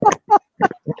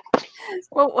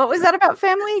Well, what was that about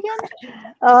family again?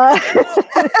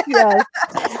 Yes,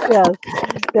 yes,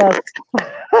 yes.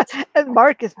 And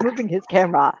Mark is moving his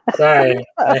camera. Sorry,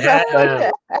 I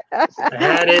had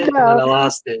it and then I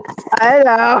lost it. I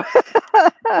know.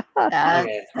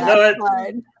 Okay, you know what?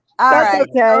 Fine. That's right.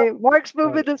 okay. Mark's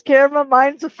moving his camera.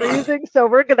 Mine's freezing, so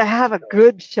we're gonna have a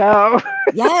good show.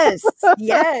 Yes. You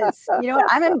know what?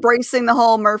 I'm embracing the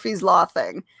whole Murphy's Law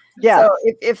thing. Yeah. So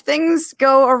if things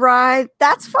go awry,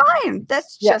 that's fine.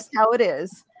 That's just how it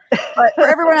is. But for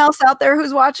everyone else out there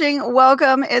who's watching,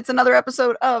 welcome. It's another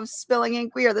episode of Spilling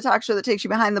Ink. We are the talk show that takes you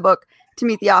behind the book to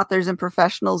meet the authors and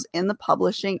professionals in the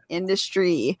publishing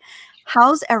industry.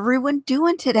 How's everyone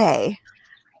doing today?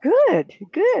 Good.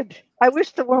 I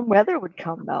wish the warm weather would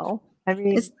come, though. I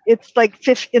mean, it's like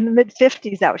in the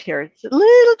mid-50s out here. It's a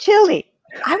little chilly.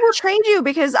 I will trade you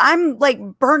because I'm like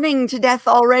burning to death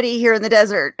already here in the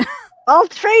desert. I'll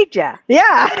trade you.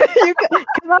 Yeah. You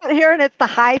come out here and it's the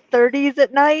high 30s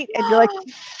at night and you're like...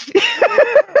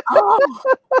 Oh.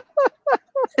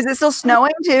 Is it still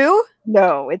snowing too?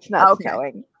 No, it's not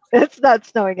snowing. It's not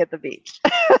snowing at the beach.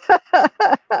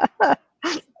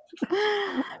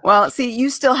 Well, see, you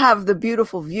still have the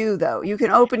beautiful view, though. You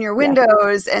can open your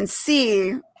windows and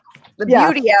see the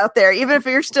beauty out there, even if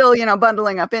you're still,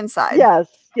 bundling up inside.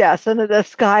 Yes. And the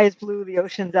sky is blue. The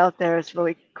ocean's out there. It's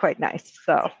really quite nice.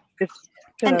 So it's...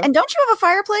 And don't you have a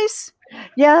fireplace?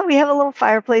 Yeah, we have a little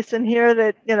fireplace in here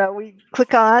that, we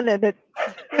click on and it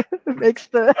makes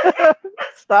the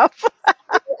stuff.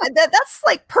 That's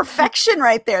like perfection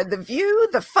right there. The view,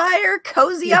 the fire,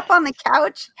 cozy up on the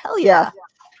couch. Hell yeah.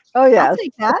 Oh, yeah. I'll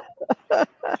take that.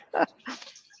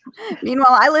 Meanwhile,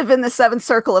 I live in the seventh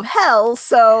circle of hell,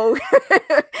 so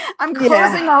I'm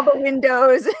closing all the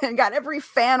windows and got every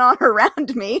fan on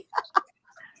around me.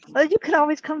 Well, you can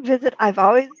always come visit. I've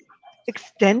always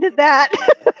extended that.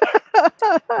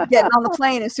 Getting on the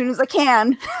plane as soon as I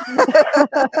can.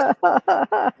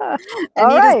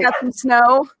 Anita's got some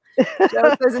snow.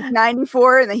 Joe says it's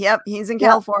 94, and he's in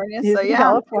California. He's in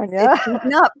California. It's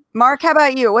heating up. Mark, how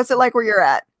about you? What's it like where you're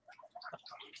at?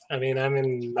 I mean, I'm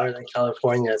in Northern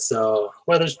California, so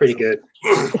weather's pretty good.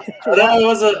 It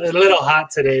was a little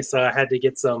hot today, so I had to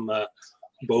get some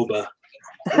boba.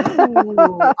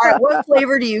 All right, what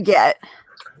flavor do you get?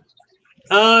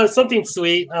 Something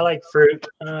sweet. I like fruit,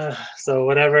 so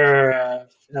whatever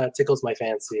tickles my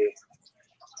fancy.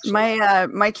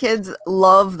 My kids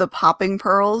love the popping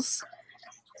pearls.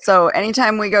 So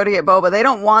anytime we go to get boba, they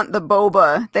don't want the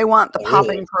boba. They want the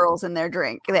popping pearls in their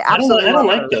drink. They absolutely I don't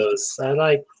like those. I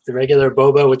like the regular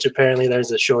boba, which apparently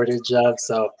there's a shortage of.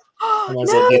 So I might as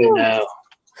well get it now.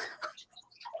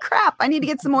 Crap! I need to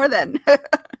get some more then.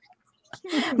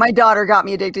 My daughter got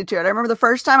me addicted to it. I remember the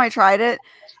first time I tried it,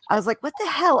 I was like, "What the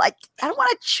hell? I don't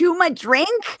want to chew my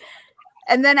drink."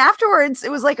 And then afterwards,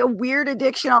 it was like a weird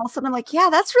addiction. All of a sudden, I'm like, yeah,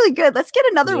 that's really good. Let's get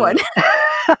another one.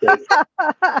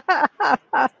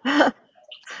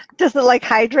 Does it like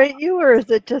hydrate you, or is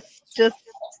it just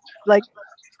like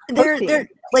they're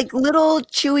like little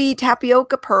chewy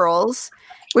tapioca pearls,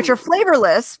 which are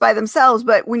flavorless by themselves,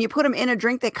 but when you put them in a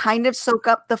drink, they kind of soak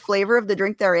up the flavor of the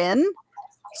drink they're in.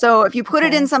 So if you put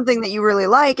it in something that you really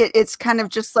like, it's kind of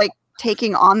just like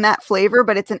taking on that flavor,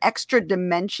 but it's an extra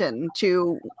dimension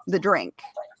to the drink.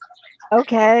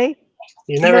 Okay.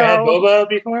 You never had boba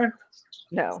before?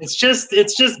 No. It's just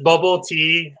bubble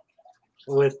tea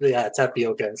with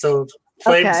tapioca. So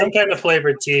some kind of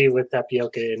flavored tea with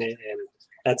tapioca in it, and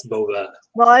that's boba.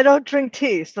 Well, I don't drink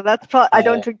tea, so that's I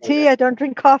don't drink tea. I don't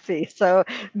drink coffee, so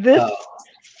this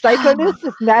psychoness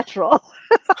is natural.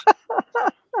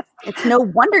 It's no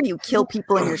wonder you kill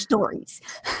people in your stories.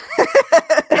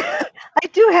 I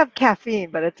do have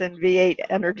caffeine, but it's in V8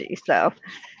 energy, so.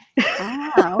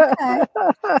 Okay.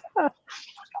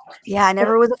 Yeah, I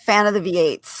never was a fan of the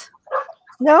V8s.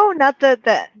 No, not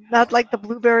like the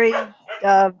blueberry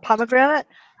pomegranate.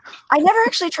 I never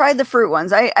actually tried the fruit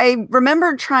ones. I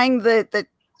remember trying the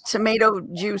tomato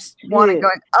juice one and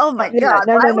going, oh my God,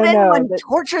 why would anyone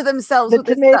torture themselves with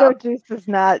this stuff? The tomato juice is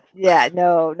not,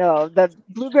 no. The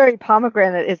blueberry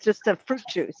pomegranate is just a fruit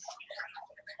juice.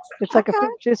 It's like a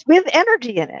fruit juice with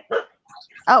energy in it.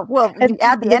 Oh, well, you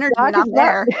add the energy and I'm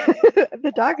there.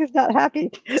 The dog is not happy.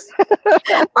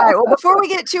 All right, well, before we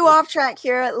get too off track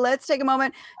here, let's take a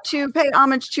moment to pay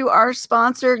homage to our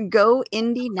sponsor, Go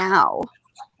Indie Now.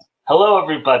 Hello,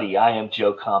 everybody. I am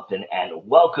Joe Compton, and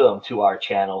welcome to our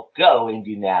channel, Go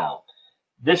Indie Now.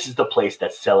 This is the place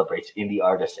that celebrates indie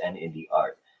artists and indie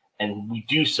art, and we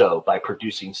do so by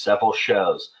producing several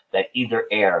shows that either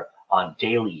air on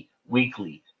daily,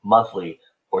 weekly, monthly,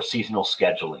 or seasonal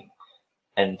scheduling.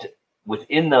 And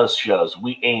within those shows,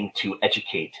 we aim to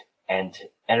educate and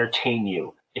entertain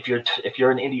you. If you're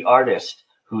an indie artist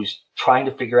who's trying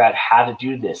to figure out how to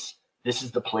do this, this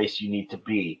is the place you need to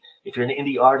be. If you're an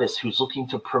indie artist who's looking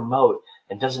to promote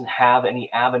and doesn't have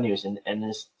any avenues and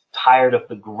is tired of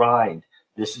the grind,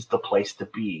 this is the place to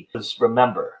be. Because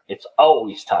remember, it's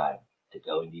always time to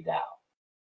go indie now.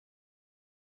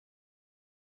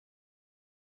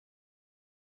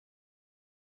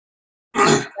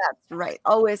 That's right.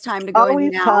 Always time to go Always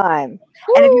indie now. time.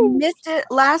 And if you Woo! missed it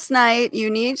last night, you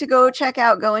need to go check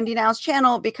out Go Indie Now's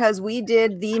channel because we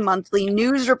did the monthly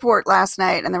news report last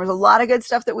night, and there was a lot of good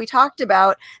stuff that we talked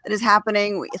about that is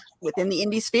happening within the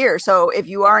indie sphere. So if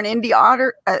you are an indie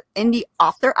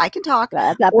author, I can talk,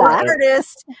 Blah, blah, or blah.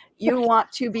 artist, you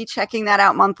want to be checking that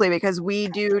out monthly because we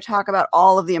do talk about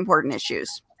all of the important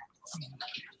issues.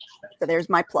 So there's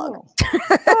my plug.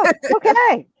 Oh,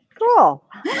 okay. Cool.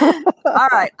 All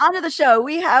right, on to the show.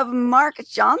 We have Mark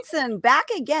Johnson back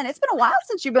again. It's been a while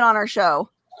since you've been on our show.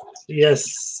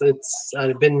 Yes, it's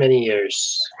been many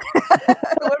years.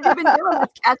 What have you been doing?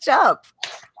 Let's catch up.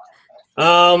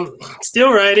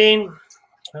 Still writing.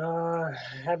 I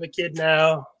have a kid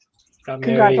now. Got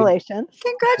married. Congratulations.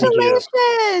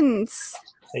 Congratulations.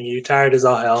 And you tired as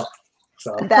all hell.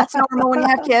 So That's normal when you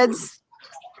have kids.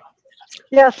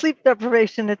 Yeah, sleep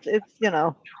deprivation. It's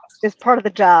it's part of the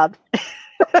job.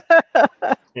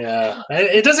 yeah,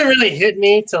 it doesn't really hit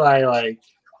me till I like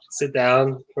sit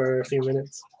down for a few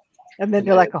minutes. And then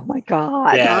you're like, oh my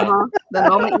God. Yeah. The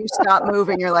moment you stop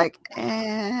moving, you're like,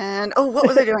 and oh, what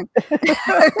was I doing?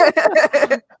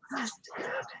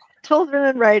 Children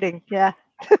and writing. Yeah.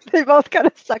 They both kind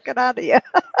of suck it out of you.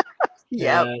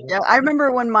 Yeah. I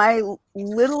remember when my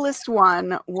littlest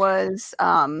one was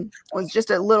just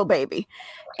a little baby,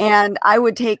 and I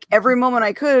would take every moment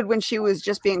I could when she was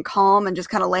just being calm and just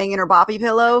kind of laying in her boppy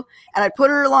pillow, and I'd put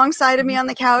her alongside of me on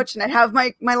the couch, and I'd have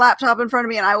my laptop in front of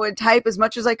me, and I would type as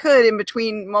much as I could in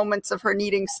between moments of her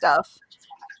needing stuff.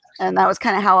 And that was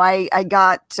kind of how I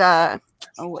got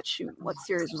what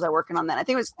series was I working on then? I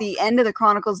think it was the end of the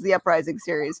Chronicles of the Uprising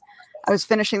series. I was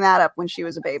finishing that up when she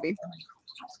was a baby.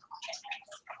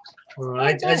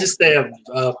 I just stay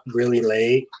up really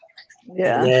late.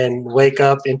 Yeah. And then wake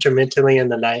up intermittently in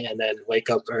the night, and then wake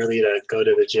up early to go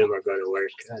to the gym or go to work.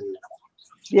 And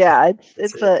Yeah,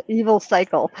 it's an evil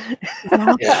cycle.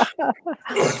 yeah,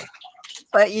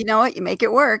 But you know what? You make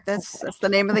it work. That's the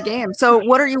name of the game. So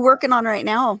what are you working on right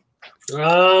now?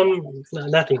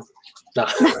 nothing. No.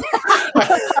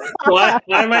 Why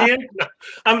am I here? No.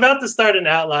 I'm about to start an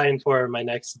outline for my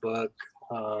next book.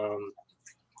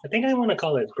 I think I want to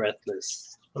call it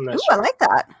Breathless. I'm not Ooh, sure. I like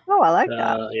that. Oh, I like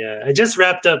that. Yeah, I just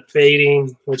wrapped up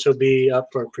Fading, which will be up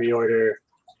for pre-order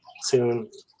soon.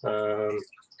 As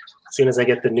soon as I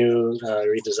get the new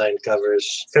redesigned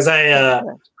covers, because I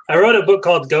wrote a book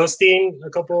called Ghosting a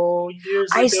couple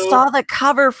years ago. I saw the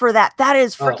cover for that. That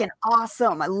is freaking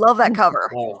awesome. I love that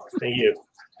cover. Oh, thank you.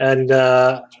 And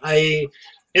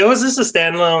it was just a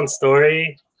standalone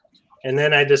story. And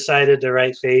then I decided to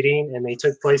write Fading, and they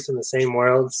took place in the same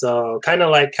world. So kind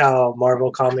of like how Marvel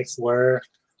comics were,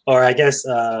 or I guess,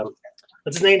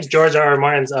 what's his name? George R.R.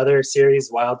 Martin's other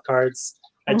series, Wild Cards.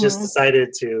 I just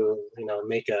decided to,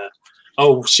 make a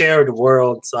shared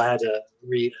world. So I had to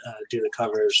do the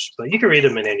covers, but you can read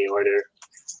them in any order.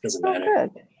 Doesn't matter.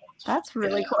 Good. That's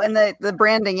really cool. And the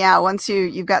branding, once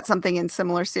you've got something in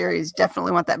similar series,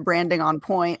 definitely want that branding on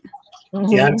point.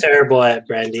 Yeah, I'm terrible at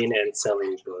branding and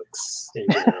selling books in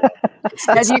general.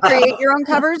 Now, do you create your own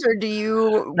covers, or do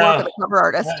you work with a cover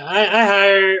artist?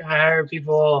 I hire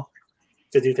people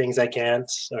to do things I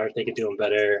can't, or if they could do them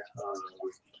better.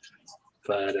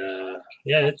 But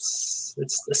it's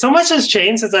so much has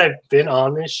changed since I've been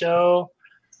on this show.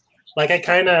 Like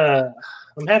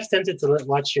I'm half tempted to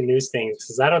watch your news things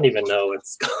because I don't even know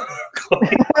what's going on.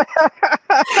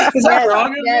 Is that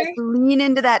wrong of me? Lean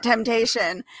into that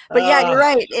temptation. But yeah, you're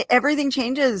right. Everything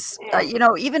changes.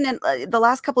 Even in the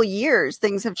last couple of years,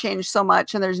 things have changed so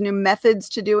much, and there's new methods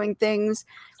to doing things.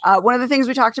 One of the things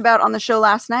we talked about on the show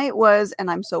last night was, and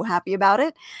I'm so happy about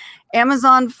it,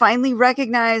 Amazon finally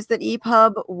recognized that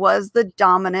EPUB was the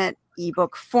dominant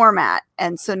ebook format.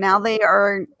 And so now they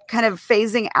are kind of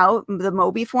phasing out the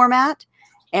Mobi format.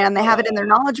 And they have it in their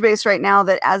knowledge base right now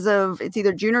that as of, it's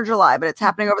either June or July, but it's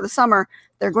happening over the summer,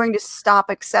 they're going to stop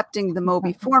accepting the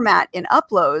Mobi format in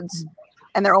uploads.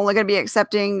 And they're only going to be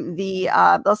accepting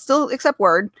they'll still accept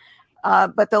Word,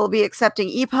 but they'll be accepting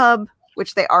EPUB,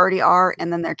 which they already are,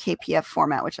 and then their KPF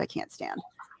format, which I can't stand.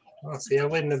 Oh, see, I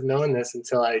wouldn't have known this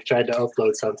until I tried to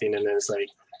upload something, and it's like,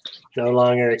 no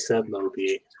longer accept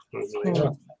Mobi. I was like,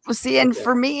 Well, see, and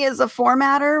for me as a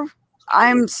formatter,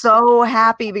 I'm so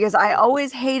happy because I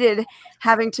always hated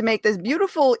having to make this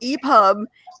beautiful EPUB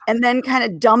and then kind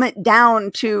of dumb it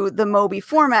down to the Mobi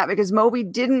format because Mobi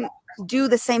didn't do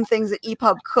the same things that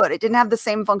EPUB could. It didn't have the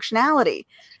same functionality.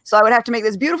 So I would have to make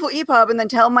this beautiful EPUB and then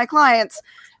tell my clients,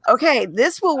 okay,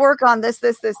 this will work on this,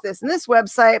 and this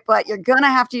website, but you're going to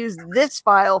have to use this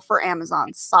file for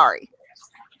Amazon. Sorry.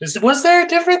 Was there a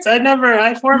difference?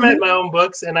 I format my own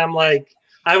books, and I'm like,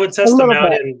 I would test them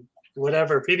out in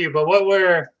whatever PDF, but what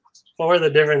were the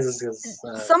differences?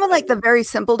 Some of like the very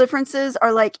simple differences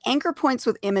are like anchor points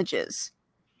with images.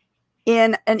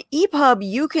 In an EPUB,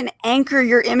 you can anchor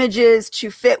your images to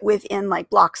fit within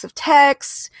like blocks of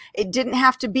text. It didn't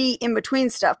have to be in between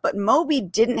stuff, but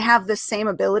Mobi didn't have the same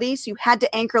ability. So you had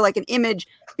to anchor like an image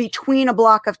between a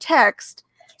block of text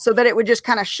so that it would just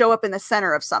kind of show up in the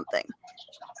center of something.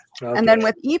 Okay. And then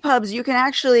with EPUBs, you can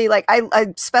actually like, I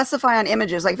specify on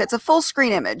images, like if it's a full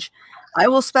screen image, I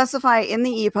will specify in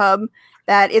the EPUB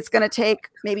that it's going to take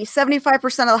maybe 75%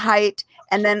 of the height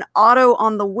and then auto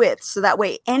on the width. So that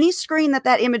way, any screen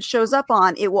that image shows up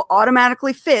on, it will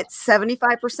automatically fit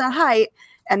 75% height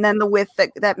and then the width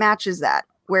that matches that.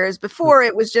 Whereas before,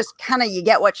 it was just kind of you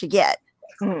get what you get.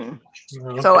 Okay.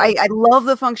 So I love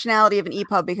the functionality of an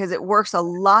EPUB because it works a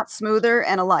lot smoother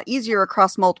and a lot easier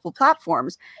across multiple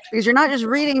platforms because you're not just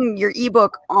reading your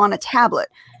ebook on a tablet.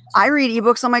 I read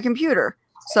ebooks on my computer.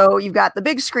 So you've got the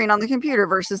big screen on the computer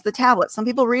versus the tablet. Some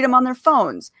people read them on their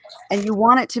phones, and you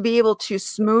want it to be able to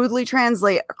smoothly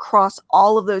translate across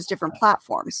all of those different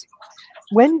platforms.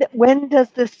 When does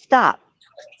this stop?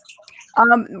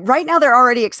 Right now, they're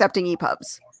already accepting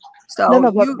EPUBs. So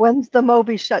but when's the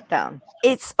Mobi shutdown?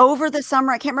 It's over the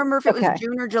summer. I can't remember if it was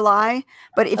June or July,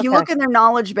 but if you look in their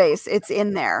knowledge base, it's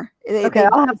in there.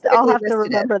 I'll have to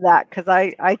remember that because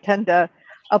I tend to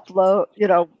upload,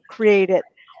 create it.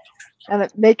 And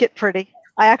make it pretty.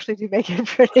 I actually do make it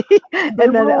pretty and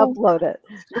then upload it.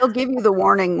 They'll give you the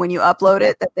warning when you upload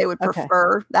it that they would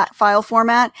prefer that file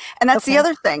format. And that's the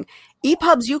other thing.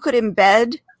 EPUBs, you could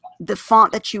embed the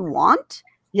font that you want.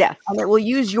 Yes. And it will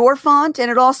use your font, and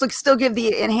it also still give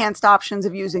the enhanced options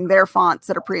of using their fonts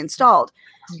that are pre-installed.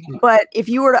 Mm-hmm. But if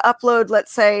you were to upload,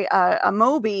 let's say, a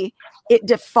Mobi, it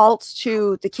defaults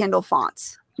to the Kindle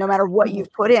fonts, no matter what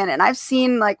you've put in. And I've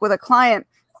seen, like with a client,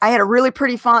 I had a really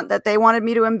pretty font that they wanted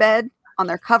me to embed on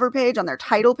their cover page, on their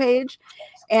title page.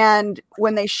 And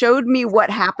when they showed me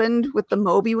what happened with the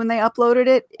Mobi when they uploaded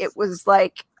it, it was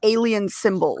like alien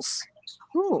symbols.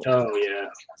 Ooh. Oh, yeah.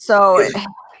 So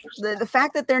the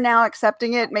fact that they're now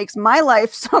accepting it makes my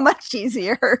life so much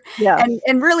easier. Yeah.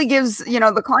 And really gives,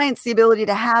 the clients the ability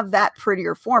to have that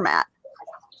prettier format.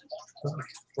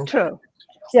 True.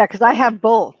 Yeah, because I have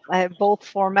both. I have both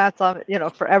formats on,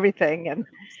 for everything. And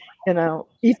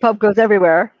EPUB goes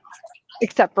everywhere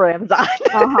except for Amazon.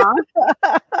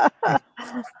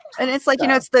 And it's like,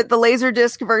 it's the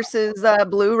Laserdisc versus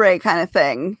Blu-ray kind of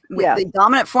thing. The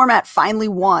dominant format finally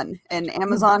won, and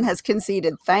Amazon has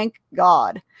conceded. Thank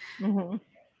God. Mm-hmm.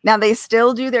 Now, they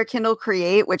still do their Kindle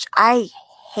Create, which I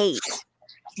hate.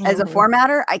 As a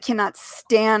formatter, I cannot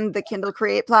stand the Kindle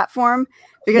Create platform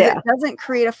because it doesn't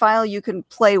create a file you can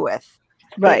play with.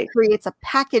 Right. It creates a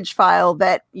package file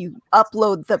that you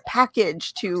upload the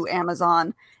package to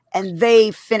Amazon and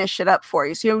they finish it up for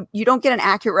you. So you don't get an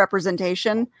accurate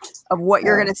representation of what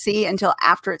you're going to see until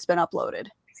after it's been uploaded.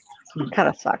 Kind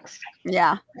of sucks.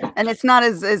 Yeah. And it's not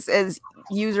as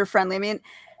user friendly. I mean,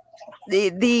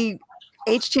 the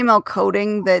HTML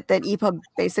coding that EPUB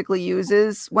basically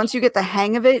uses, once you get the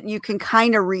hang of it, you can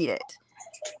kind of read it.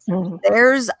 Mm-hmm.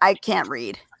 Theirs, I can't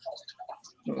read.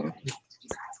 Mm-hmm.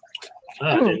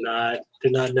 I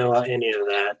did not know any of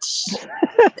that.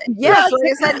 Yeah, so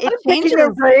like I said, it changes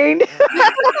your brain.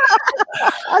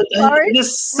 I'm sorry.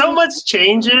 There's so much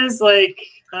changes. Like,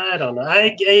 I don't know. I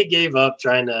gave up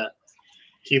trying to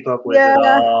keep up with it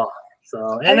all.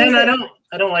 So, and then I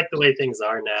don't like the way things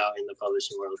are now in the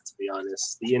publishing world, to be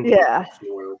honest. The indie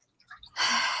publishing world.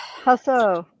 How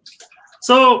so?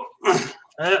 So,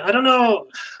 I don't know.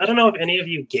 I don't know if any of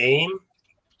you game.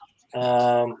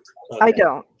 Okay. I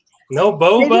don't. No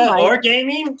boba or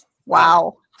gaming?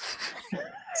 Wow.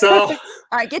 So, all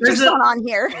right, get your son on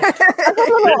here. I'm a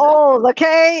little old,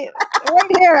 okay?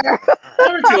 Right here.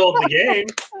 Never too old to game.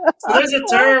 So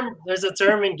there's a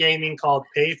term in gaming called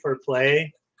pay for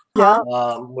play. Yeah.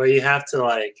 Where you have to,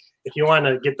 like, if you want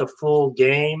to get the full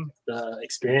game, the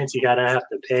experience, you gotta have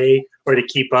to pay or to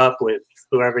keep up with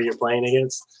whoever you're playing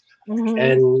against. Mm-hmm.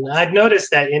 And I've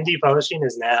noticed that indie publishing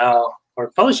is now, or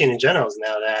publishing in general is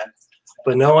now that.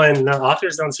 But no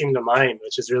authors don't seem to mind,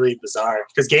 which is really bizarre.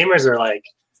 Because gamers are like,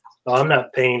 "Oh, I'm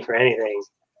not paying for anything."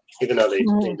 even though they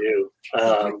do.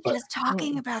 But just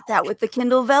talking about that with the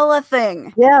Kindle Vella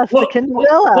thing. Yes, the Kindle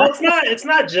Vella. Well, it's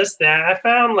not just that. I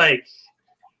found like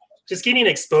just getting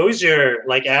exposure,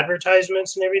 like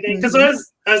advertisements and everything. Because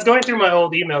I was going through my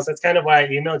old emails. That's kind of why I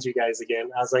emailed you guys again.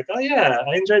 I was like, oh yeah,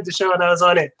 I enjoyed the show and I was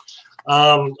on it.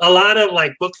 A lot of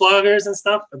like book vloggers and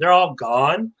stuff, they're all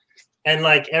gone. And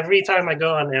like every time I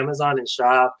go on Amazon and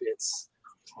shop, it's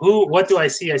what do I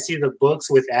see? I see the books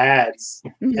with ads.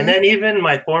 And then even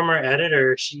my former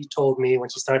editor, she told me when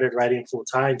she started writing full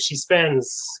time, she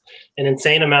spends an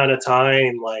insane amount of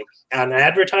time like on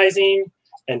advertising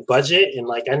and budget. And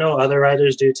like I know other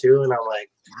writers do too. And I'm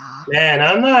like, man,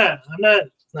 I'm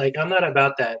not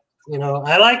about that. You know,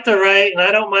 I like to write and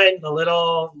I don't mind a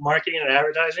little marketing and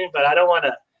advertising, but I don't want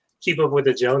to keep up with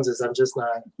the Joneses. I'm just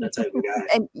not that type of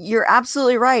guy. And you're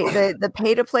absolutely right. The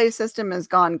pay to play system has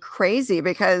gone crazy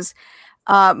because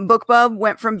BookBub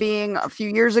went from being a few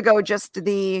years ago just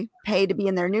the pay to be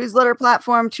in their newsletter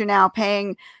platform to now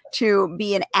paying to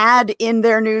be an ad in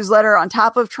their newsletter on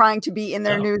top of trying to be in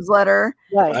their newsletter.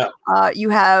 Right.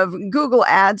 You have Google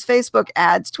ads, Facebook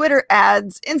ads, Twitter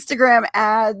ads, Instagram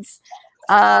ads.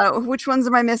 Which ones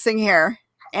am I missing here?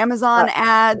 Amazon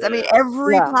ads. I mean,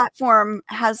 every platform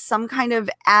has some kind of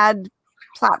ad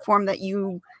platform that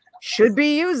you should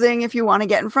be using if you want to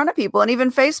get in front of people. And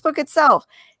even Facebook itself,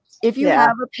 if you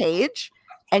have a page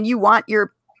and you want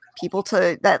your people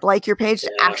that like your page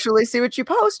to actually see what you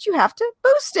post, you have to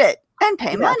boost it and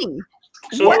pay money.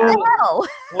 So, what the hell?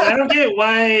 Well, I don't get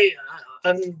why.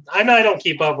 I know I don't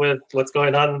keep up with what's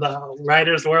going on in the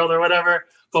writer's world or whatever.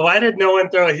 But why did no one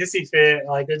throw a hissy fit?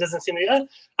 Like, it doesn't seem to be,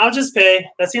 I'll just pay.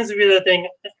 That seems to be the thing.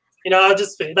 You know, I'll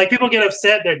just pay. Like, people get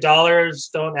upset. Their dollars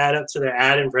don't add up to their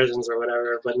ad impressions or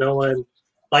whatever. But no one,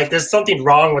 like, there's something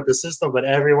wrong with the system, but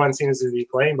everyone seems to be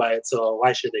playing by it. So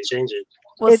why should they change it?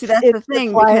 Well, see, that's the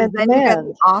thing. Because then you got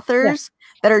the authors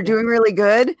that are doing really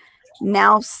good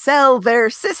now sell their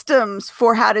systems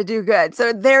for how to do good.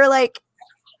 So they're, like,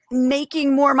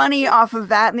 making more money off of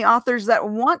that. And the authors that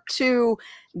want to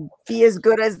be as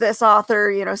good as this author,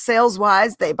 you know, sales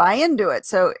wise, they buy into it.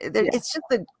 So it's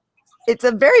just it's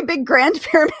a very big grand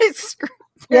pyramid scheme.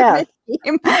 Oh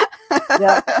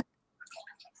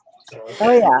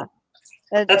yeah.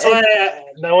 That's why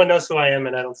no one knows who I am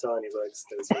and I don't sell any books.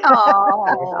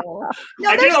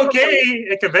 I do okay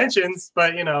at conventions,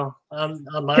 but you know,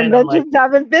 online. Conventions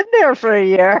haven't been there for a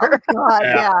year. Oh, God,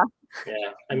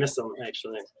 yeah, I miss them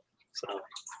actually. So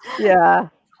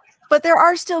but there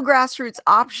are still grassroots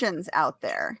options out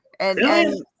there, and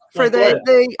for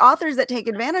the authors that take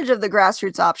advantage of the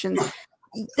grassroots options,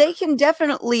 they can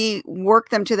definitely work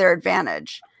them to their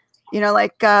advantage. You know,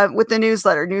 like with the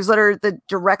newsletter, the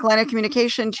direct line of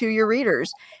communication to your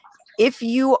readers. If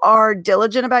you are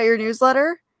diligent about your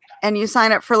newsletter and you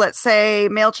sign up for, let's say,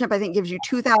 MailChimp, I think gives you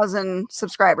 2,000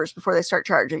 subscribers before they start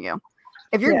charging you.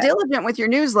 If you're diligent with your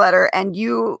newsletter and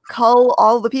you cull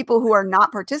all the people who are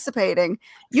not participating,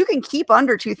 you can keep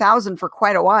under 2,000 for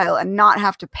quite a while and not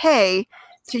have to pay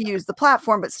to use the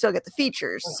platform, but still get the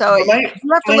features. So you have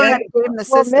to learn how to game the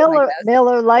system.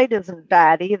 MailerLite isn't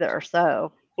bad either.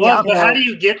 So but how do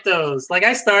you get those? Like,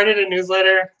 I started a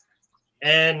newsletter,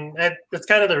 and that's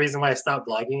kind of the reason why I stopped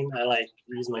blogging. I like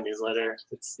use my newsletter.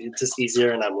 It's just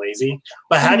easier, and I'm lazy.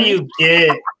 But how do you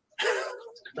get?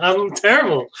 I'm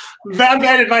terrible.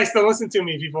 Bad advice. Don't listen to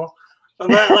me, people.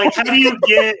 But like, how do you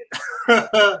get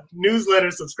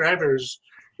newsletter subscribers?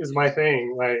 Is my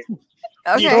thing. Like,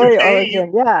 Story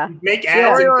Origin, make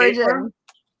ads and pay for them?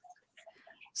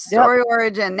 Story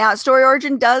Origin. Now, Story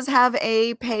Origin does have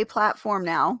a pay platform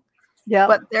now. Yeah,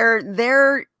 but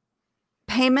their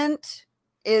payment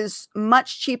is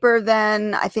much cheaper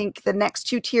than I think the next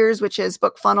two tiers, which is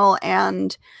BookFunnel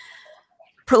and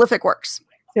Prolific Works.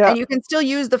 Yeah. And you can still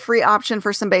use the free option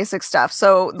for some basic stuff.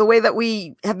 So the way that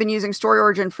we have been using Story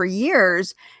Origin for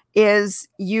years is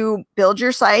you build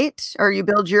your site or you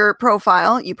build your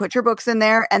profile, you put your books in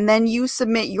there, and then you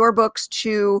submit your books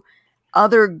to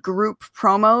other group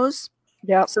promos.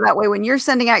 Yeah. So that way, when you're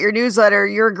sending out your newsletter,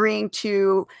 you're agreeing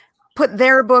to put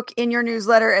their book in your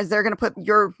newsletter as they're going to put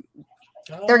your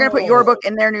book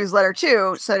in their newsletter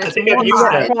too. So it's more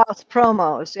cross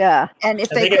promos. Yeah. And if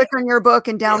they click on your book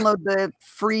and download the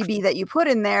freebie that you put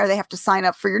in there, they have to sign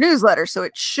up for your newsletter. So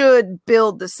it should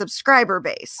build the subscriber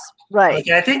base. Right.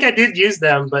 Okay, I think I did use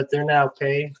them, but they're now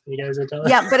pay. You guys are telling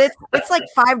me. Yeah, but it's like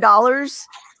 $5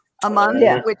 a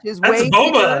month, which is way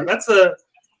boba. cheaper. That's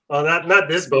not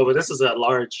this boba. This is a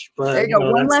large. But there you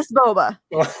go. One less boba.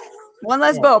 One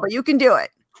less boba. You can do it.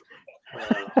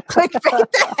 Clickbait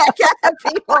the heck out of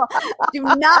people. Do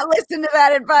not listen to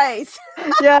that advice.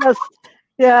 Yes.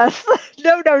 Yes.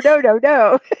 No.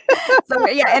 So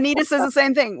yeah, Anita says the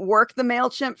same thing. Work the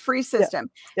MailChimp free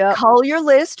system. Yep. Cull your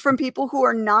list from people who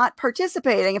are not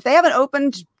participating. If they haven't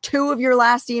opened 2 of your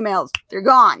last emails, they're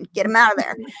gone. Get them out of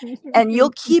there. And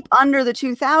you'll keep under the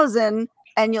 2,000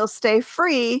 and you'll stay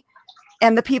free.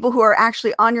 And the people who are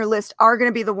actually on your list are going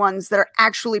to be the ones that are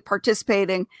actually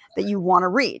participating that you want to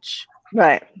reach.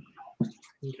 Right.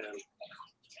 Okay.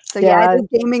 So yeah, it is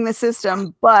gaming the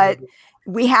system, but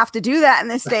we have to do that in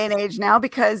this day and age now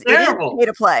because it is pay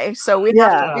to play. So we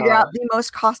have to figure out the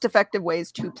most cost-effective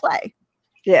ways to play.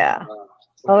 Yeah.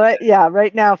 All right. Yeah.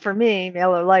 Right now, for me,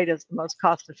 MailerLite is the most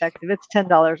cost-effective. It's $10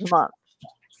 a month.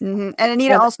 Mm-hmm. And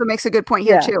Anita also makes a good point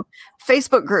here too.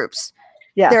 Facebook groups.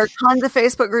 Yeah. There are tons of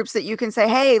Facebook groups that you can say,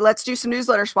 "Hey, let's do some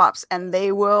newsletter swaps," and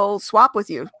they will swap with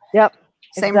you. Yep.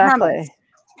 Same premise.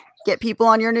 Get people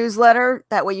on your newsletter.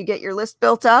 That way, you get your list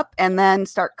built up, and then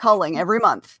start culling every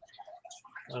month.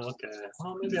 Okay.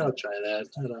 Well, maybe I'll try that.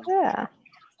 Yeah.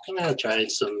 I'm gonna try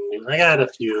some. I got a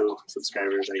few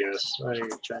subscribers, I guess. I can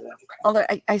try that. Although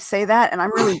I say that, and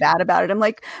I'm really bad about it. I'm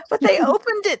like, but they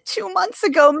opened it 2 months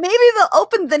ago. Maybe they'll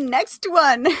open the next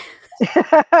one.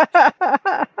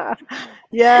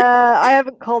 Yeah, I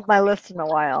haven't called my list in a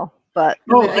while, but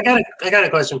I got a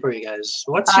question for you guys.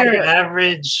 What's your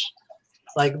average?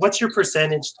 Like, what's your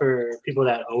percentage for people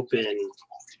that open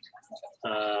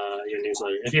your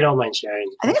newsletter? If you don't mind sharing,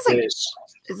 I think it's like,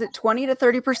 is it 20 to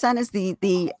 30% is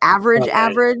the average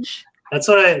average? That's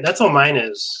what mine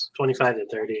is, 25 to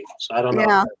 30. So I don't know.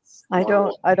 Yeah.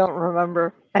 I don't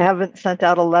remember. I haven't sent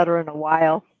out a letter in a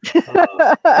while.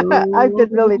 I've been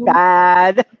really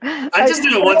bad. I just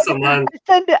do it once a month.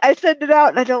 I send it out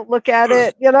and I don't look at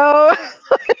it, you know.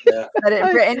 Yeah.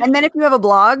 And then if you have a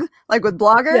blog, like with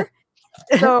Blogger,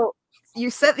 so you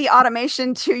set the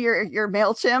automation to your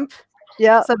MailChimp.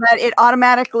 Yeah. So that it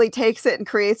automatically takes it and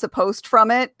creates a post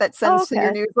from it that sends to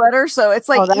your newsletter. So it's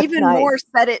like even more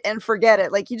set it and forget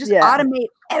it. Like you just automate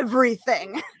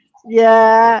everything.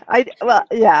 Yeah.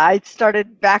 I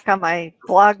started back on my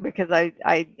blog because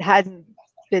I hadn't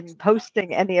been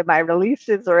posting any of my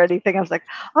releases or anything. I was like,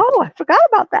 oh, I forgot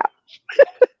about that.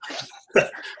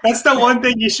 That's the one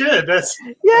thing you should.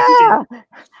 Yeah.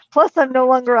 Plus, I'm no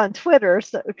longer on Twitter,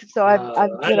 so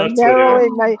I'm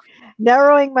narrowing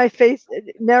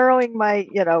my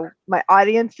my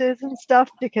audiences and stuff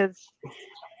because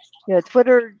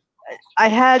Twitter. I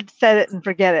had set it and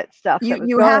forget it stuff.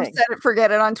 You have set it, forget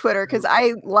it on Twitter because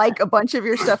I like a bunch of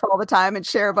your stuff all the time and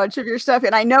share a bunch of your stuff,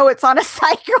 and I know it's on a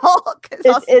cycle.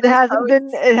 It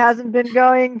hasn't been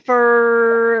going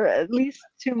for at least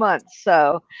 2 months.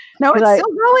 So no, it's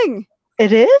still going.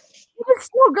 It is. It's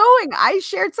still going. I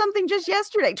shared something just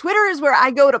yesterday. Twitter is where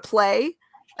I go to play.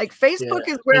 Like Facebook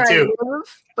is where I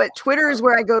live, but Twitter is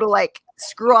where I go to like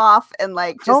screw off and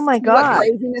like just oh my god, what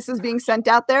craziness is being sent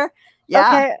out there.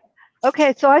 Yeah.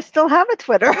 Okay, so I still have a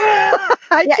Twitter.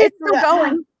 It's still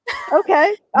going.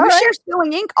 Okay. You share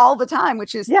Spilling Ink all the time,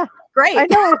 which is great. I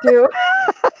know I do.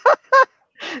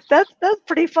 That's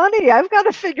pretty funny. I've got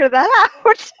to figure that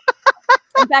out.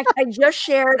 In fact, I just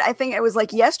shared, I think it was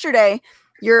like yesterday,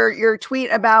 your tweet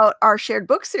about our shared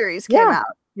book series came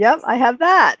out. Yep, I have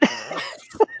that.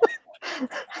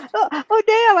 Oh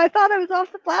damn! I thought I was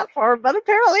off the platform, but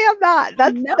apparently I'm not.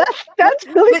 That's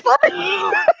really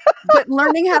funny. But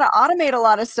learning how to automate a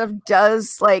lot of stuff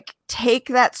does like take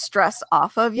that stress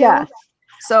off of you. Yes.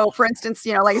 So, for instance,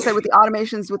 like I said, with the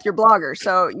automations with your blogger,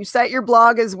 so you set your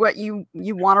blog as what you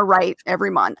want to write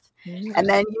every month, and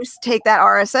then you take that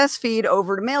RSS feed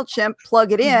over to MailChimp,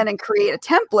 plug it in, and create a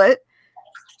template.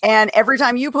 And every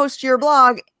time you post to your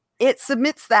blog, it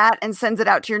submits that and sends it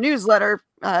out to your newsletter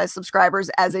subscribers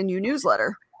as a new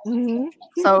newsletter. Mm-hmm.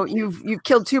 So you've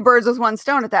killed 2 birds with 1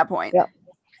 stone at that point. Yep.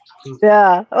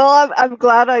 Yeah. Well, I'm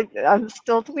glad I'm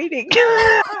still tweeting.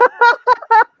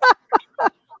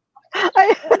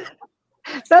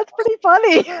 That's pretty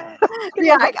funny.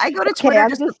 Yeah, I go to Twitter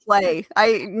just to play.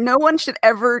 No one should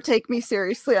ever take me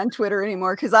seriously on Twitter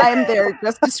anymore because I am there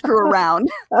just to screw around.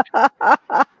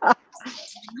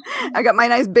 I got my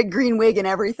nice big green wig and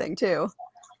everything too.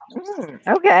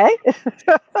 Okay.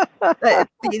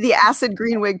 the acid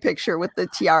green wig picture with the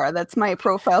tiara. That's my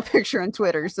profile picture on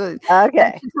Twitter. So okay.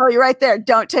 I can tell you right there,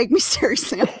 don't take me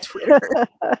seriously on Twitter.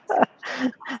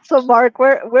 So Mark,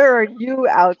 where are you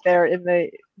out there in the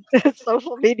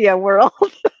social media world?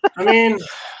 I mean,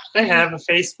 I have a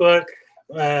Facebook.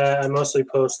 I mostly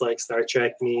post like Star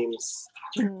Trek memes.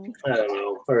 I don't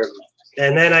know.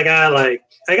 And then I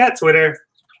got Twitter.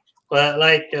 But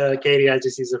like Katie, I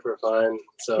just use it for fun.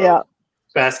 So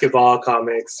basketball,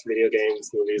 comics, video games,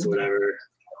 movies, whatever.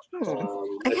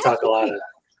 I talk a lot of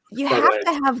you have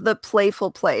to have the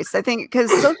playful place, I think,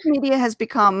 because social media has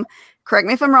become, correct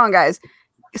me if I'm wrong, guys,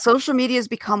 social media has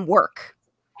become work.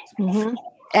 Mm-hmm.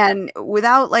 And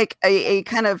without like a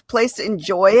kind of place to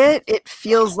enjoy it, it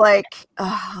feels like,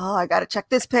 oh, I got to check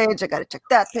this page. I got to check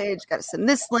that page. Got to send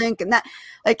this link and that.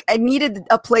 Like I needed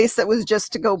a place that was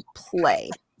just to go play.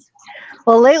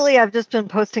 Well, lately I've just been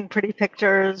posting pretty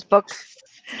pictures, books,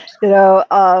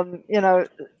 some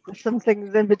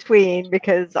things in between,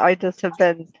 because I just have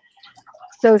been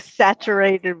so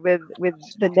saturated with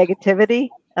the negativity,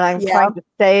 and I'm trying to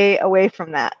stay away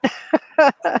from that.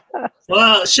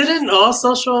 Well, shouldn't all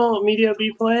social media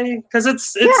be play? Because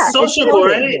it's sociable,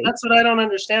 right? That's what I don't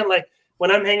understand. Like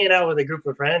when I'm hanging out with a group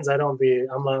of friends, I'm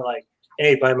not like,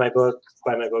 hey, buy my book.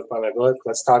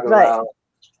 Let's talk about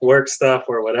work stuff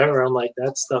or whatever. I'm like,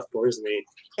 that stuff bores me.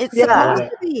 It's supposed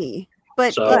to be,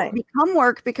 but it's become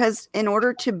work because in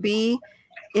order to be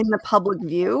in the public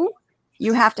view,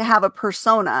 you have to have a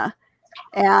persona.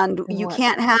 And you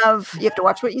have to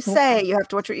watch what you say, you have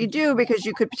to watch what you do, because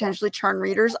you could potentially turn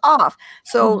readers off.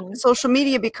 So social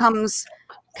media becomes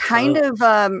kind of,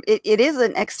 it is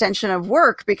an extension of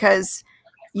work, because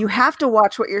you have to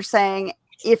watch what you're saying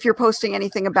if you're posting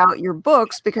anything about your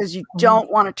books, because you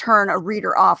don't want to turn a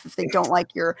reader off if they don't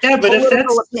like your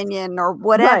political opinion or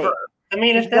whatever. Right. I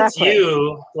mean, if that's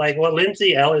you, like what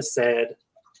Lindsay Ellis said,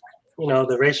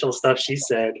 the racial stuff she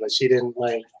said, but she didn't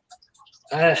like,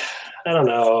 I don't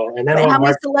know. And then how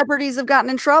many celebrities have gotten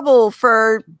in trouble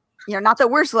for, not that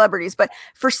we're celebrities, but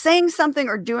for saying something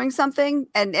or doing something,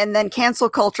 and then cancel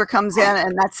culture comes in,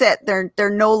 and that's it. They're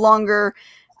no longer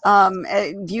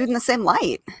viewed in the same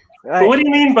light. Right. But what do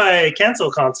you mean by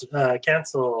cancel culture?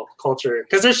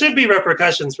 Because there should be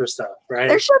repercussions for stuff, right?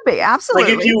 There should be,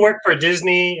 absolutely. Like if you work for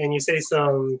Disney and you say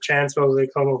some transphobic,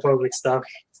 homophobic stuff,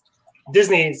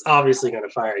 Disney is obviously going to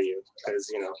fire you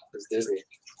because it's Disney.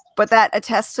 But that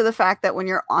attests to the fact that when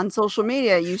you're on social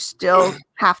media, you still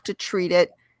have to treat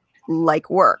it like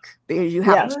work, because you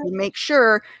have to make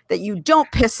sure that you don't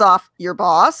piss off your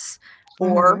boss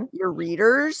or your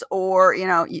readers, or,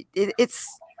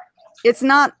 it's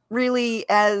not really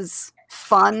as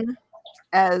fun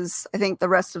as I think the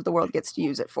rest of the world gets to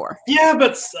use it for. Yeah,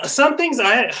 but some things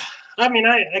I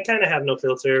kind of have no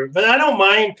filter, but I don't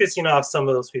mind pissing off some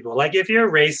of those people. Like if you're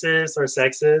racist or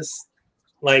sexist,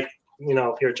 like,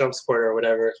 if you're a Trump supporter or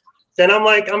whatever, then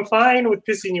I'm fine with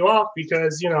pissing you off,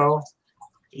 because,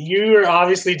 you're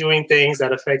obviously doing things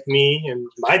that affect me and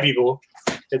my people.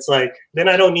 It's like, then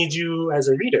I don't need you as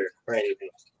a reader or anything.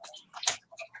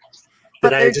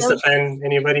 Did I just offend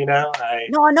anybody now?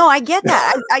 No, I get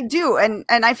that. I do. And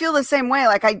I feel the same way.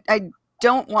 Like I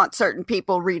don't want certain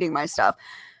people reading my stuff.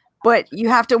 But you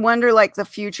have to wonder, like, the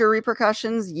future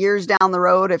repercussions years down the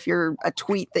road if a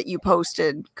tweet that you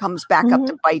posted comes back up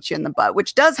to bite you in the butt,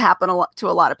 which does happen to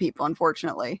a lot of people,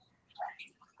 unfortunately.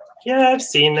 Yeah, I've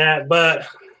seen that, but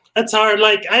that's hard.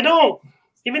 Like,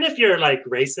 even if you're like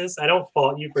racist, I don't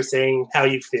fault you for saying how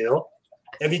you feel.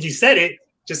 If you said it,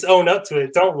 just own up to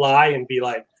it. Don't lie and be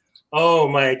like, oh,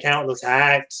 my account was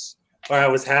hacked, or I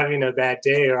was having a bad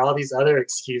day, or all these other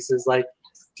excuses. Like,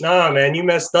 nah, man, you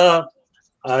messed up.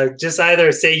 Just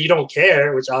either say you don't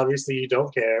care, which obviously you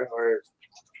don't care, or,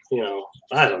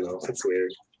 I don't know. It's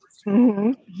weird.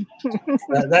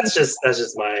 That's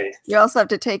just my. You also have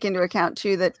to take into account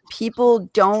too that people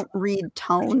don't read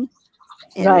tone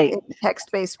in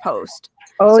text-based post.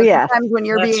 Oh, yeah. Sometimes when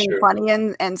you're being funny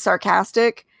and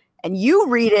sarcastic, and you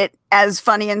read it as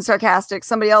funny and sarcastic,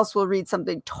 somebody else will read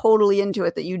something totally into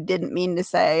it that you didn't mean to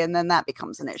say, and then that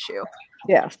becomes an issue.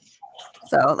 Yes.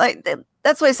 So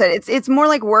that's what I said. It's more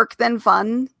like work than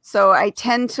fun. So I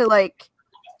tend to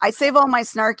I save all my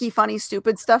snarky, funny,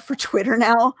 stupid stuff for Twitter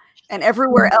now, and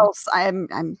everywhere else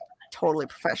I'm totally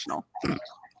professional.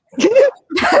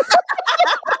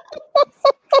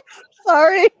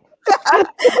 Sorry. I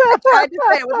tried to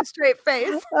say it with a straight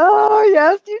face. Oh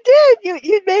yes, you did.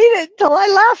 You made it until I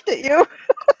laughed at you.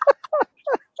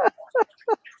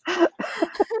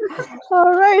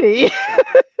 Alrighty.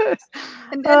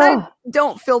 And I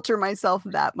don't filter myself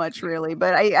that much, really,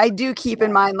 but I do keep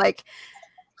in mind, like,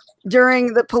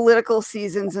 during the political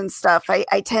seasons and stuff,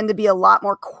 I tend to be a lot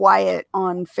more quiet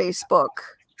on Facebook,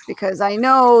 because I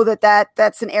know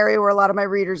that's an area where a lot of my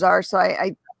readers are, so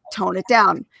I tone it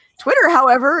down. Twitter,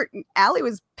 however, Allie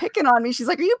was picking on me. She's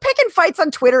like, are you picking fights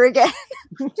on Twitter again?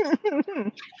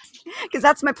 Because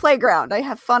that's my playground. I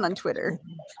have fun on Twitter.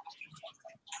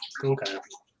 Okay.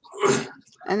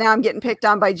 And now I'm getting picked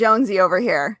on by Jonesy over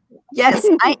here. Yes,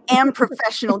 I am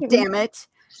professional, damn it.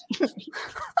 Damn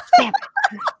it.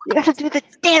 You gotta do the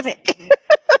damn it.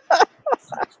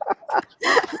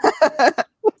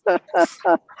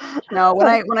 No,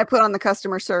 when I put on the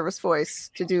customer service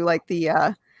voice to do like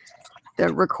the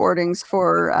recordings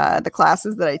for the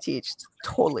classes that I teach, it's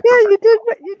totally Yeah, perfect.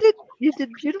 you did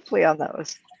beautifully on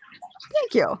those.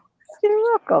 Thank you. You're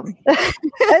welcome. and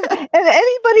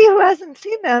anybody who hasn't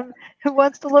seen them, who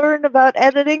wants to learn about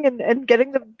editing and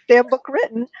getting the damn book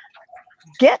written,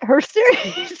 get her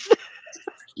series.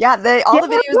 Yeah, all the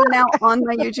videos are now on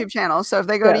my YouTube channel. So if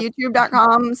they go to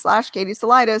youtube.com/Katie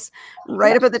Saulides,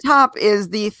 right up at the top is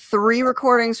the 3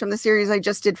 recordings from the series I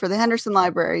just did for the Henderson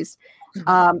Libraries.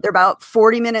 They're about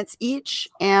 40 minutes each,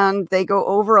 and they go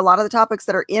over a lot of the topics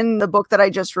that are in the book that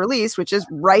I just released, which is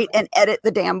write and edit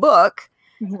the damn book.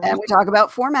 And we talk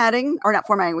about formatting, or not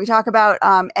formatting. We talk about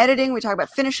editing. We talk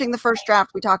about finishing the first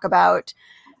draft. We talk about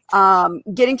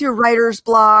getting through writer's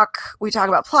block. We talk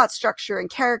about plot structure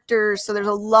and characters. So there's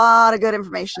a lot of good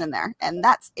information in there, and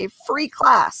that's a free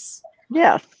class.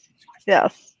 Yes.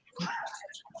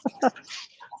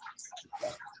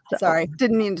 Sorry,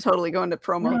 didn't mean to totally go into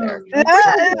promo there.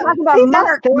 Talking about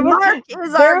Mark. Mark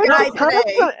is our guy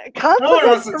today. No one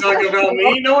wants to talk about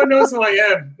me. No one knows who I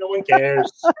am. No one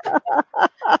cares.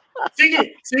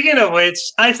 Speaking of which,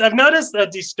 I've noticed a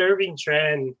disturbing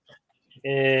trend,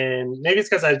 and maybe it's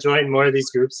because I've joined more of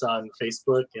these groups on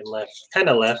Facebook and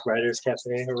left Writers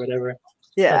Cafe or whatever.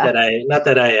 Yeah. Not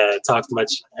that I talked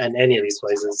much in any of these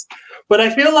places, but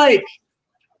I feel like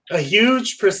a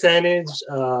huge percentage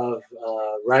of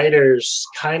writers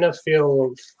kind of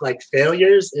feel like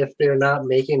failures if they're not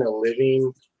making a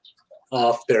living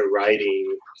off their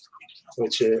writing,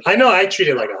 which is, I know I treat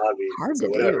it like a hobby. Hard so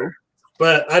to whatever. do.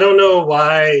 But I don't know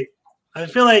why. I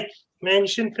feel like, man, you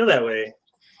shouldn't feel that way.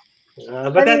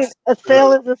 But I mean, a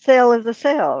sale is a sale is a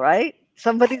sale, right?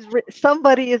 Somebody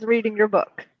is reading your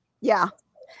book. Yeah.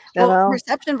 You know?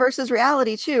 Perception versus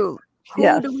reality too. Who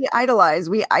Yes. do we idolize?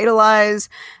 We idolize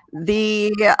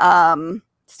the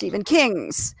Stephen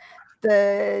Kings.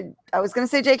 I was going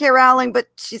to say J.K. Rowling, but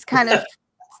she's kind of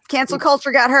cancel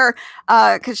culture got her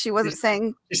because she wasn't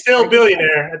saying. She's still a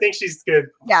billionaire. I think she's good.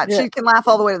 Yeah, she can laugh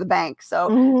all the way to the bank.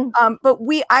 So, but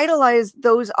we idolize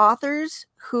those authors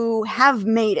who have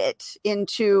made it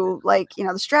into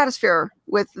the stratosphere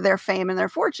with their fame and their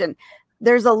fortune.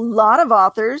 There's a lot of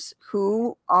authors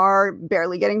who are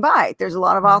barely getting by. There's a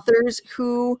lot of authors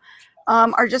who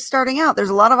are just starting out. There's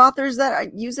a lot of authors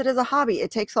that use it as a hobby.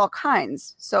 It takes all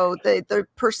kinds. So the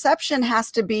perception has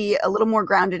to be a little more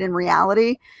grounded in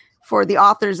reality for the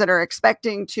authors that are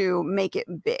expecting to make it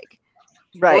big.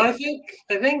 Right. Well, I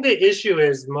think the issue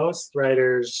is most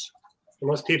writers,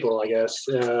 most people, I guess,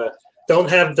 don't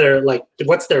have their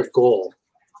what's their goal?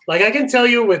 Like I can tell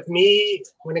you with me,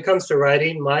 when it comes to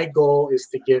writing, my goal is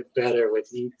to get better with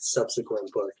each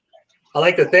subsequent book. I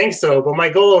like to think so, but my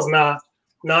goal is not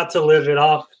to live it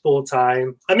off full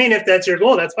time. I mean, if that's your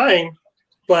goal, that's fine.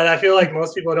 But I feel like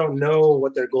most people don't know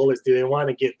what their goal is. Do they want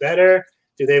to get better?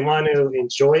 Do they want to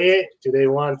enjoy it? Do they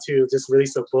want to just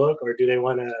release a book, or do they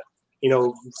want to,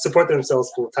 support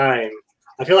themselves full time?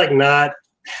 I feel like not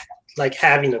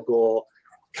having a goal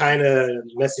kind of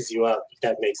messes you up, if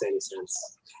that makes any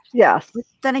sense. Yes.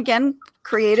 Then again,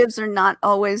 creatives are not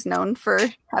always known for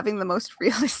having the most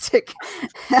realistic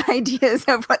ideas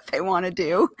of what they want to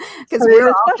do, because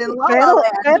we're often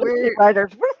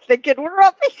writers. We're thinking we're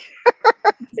up here.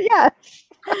 Yes.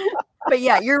 But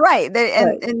yeah, you're right.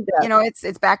 And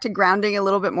it's back to grounding a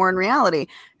little bit more in reality.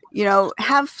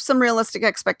 Have some realistic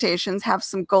expectations, have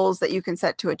some goals that you can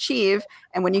set to achieve,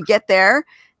 and when you get there,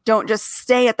 don't just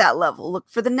stay at that level. Look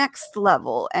for the next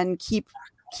level and keep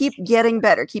getting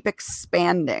better, keep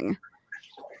expanding.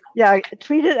 Yeah,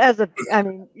 treat it as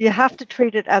you have to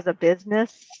treat it as a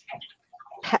business.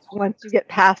 Once you get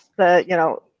past the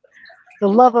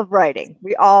love of writing.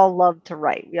 We all love to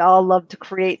write. We all love to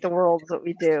create the worlds that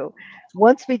we do.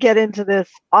 Once we get into this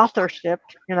authorship,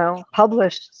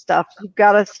 published stuff, you've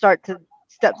got to start to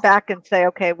step back and say,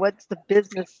 okay, what's the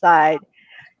business side?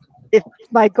 If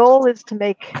my goal is to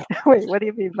make, wait, what do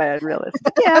you mean by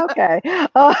unrealistic? Yeah, okay.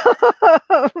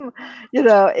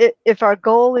 If our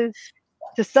goal is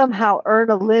to somehow earn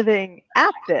a living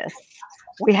at this,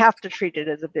 we have to treat it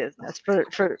as a business. For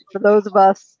those of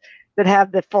us that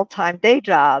have the full-time day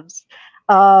jobs,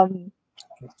 I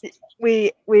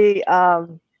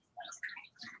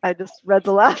just read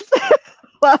the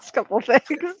last couple of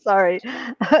things. Sorry,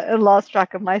 I lost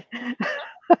track of my.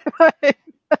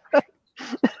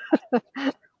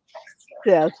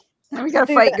 Yes. And we got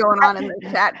a fight going on in the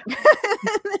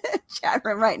chat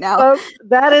room right now. Folks,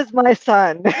 that is my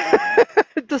son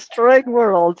destroying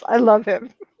worlds. I love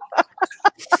him.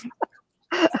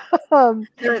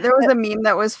 There was a meme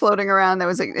that was floating around that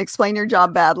was explain your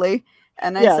job badly.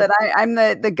 And I said, I'm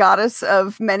the goddess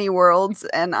of many worlds,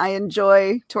 and I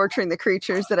enjoy torturing the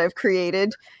creatures that I've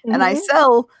created. And I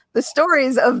sell the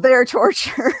stories of their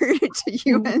torture to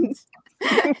humans.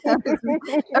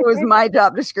 That was my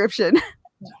job description.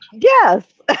 Yes.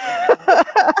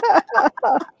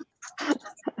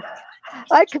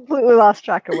 I completely lost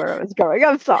track of where I was going.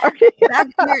 I'm sorry. You're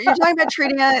talking about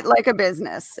treating it like a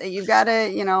business. You've got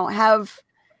to, have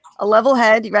a level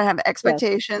head. You've got to have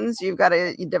expectations. Yes. You've got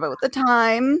to devote the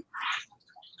time.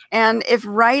 And if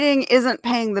writing isn't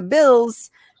paying the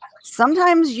bills,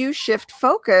 sometimes you shift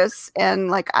focus, and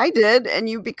like I did, and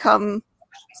you become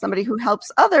somebody who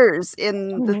helps others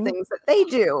in the things that they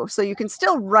do. So you can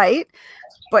still write,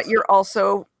 but you're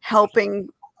also helping,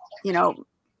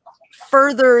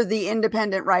 further the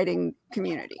independent writing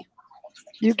community.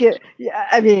 You give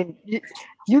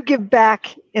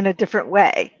back in a different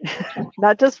way,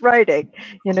 not just writing.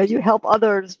 You help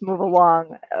others move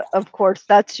along. Of course,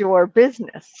 that's your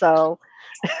business. So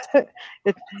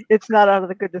it's not out of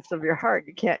the goodness of your heart.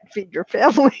 You can't feed your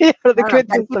family out of the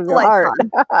goodness of your heart.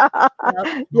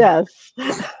 Yes.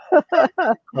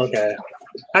 Okay.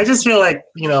 I just feel like,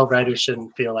 writers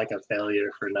shouldn't feel like a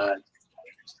failure for not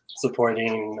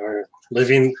supporting or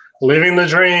living the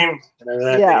dream.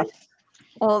 Yeah.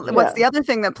 Well, what's the other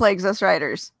thing that plagues us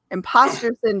writers?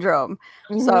 Imposter syndrome.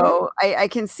 So I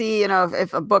can see,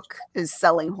 if a book is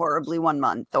selling horribly one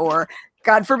month, or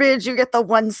God forbid you get the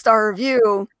 1-star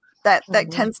review, that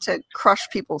tends to crush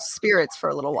people's spirits for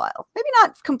a little while. Maybe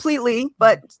not completely,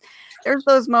 but there's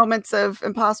those moments of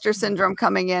imposter syndrome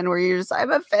coming in where you're just,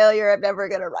 I'm a failure. I'm never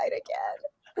going to write again.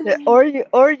 Yeah,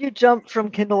 or you jump from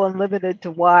Kindle Unlimited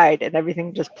to Wide and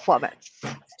everything just plummets.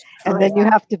 And then you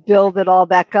have to build it all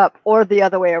back up, or the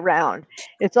other way around.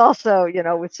 It's also,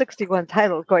 with 61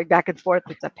 titles going back and forth,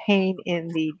 it's a pain in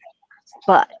the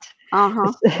butt.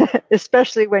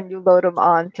 Especially when you load them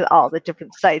onto all the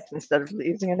different sites instead of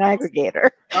using an aggregator.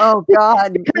 Oh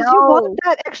God, because you want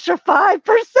that extra 5%.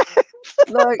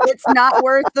 Look, it's not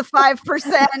worth the 5%.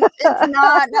 It's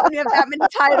not when you have that many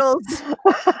titles.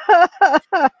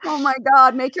 Oh my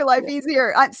God, make your life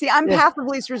easier. I'm path of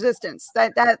least resistance.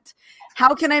 That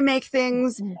how can I make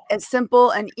things as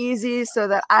simple and easy so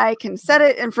that I can set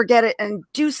it and forget it and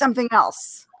do something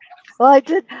else? Well,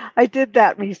 I did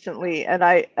that recently, and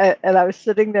I was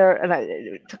sitting there, and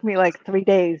it took me like 3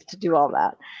 days to do all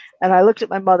that. And I looked at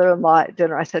my mother-in-law at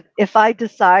dinner. I said, if I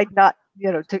decide not,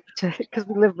 to because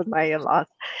we live with my in-laws,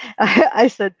 I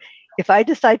said, if I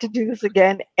decide to do this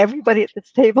again, everybody at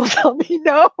this table tell me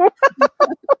no.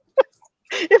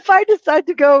 If I decide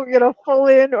to go, full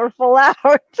in or full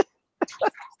out.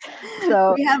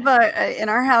 So we have in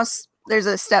our house, there's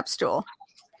a step stool,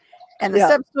 and the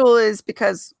step stool is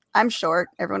because I'm short.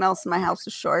 Everyone else in my house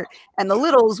is short. And the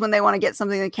littles, when they want to get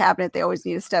something in the cabinet, they always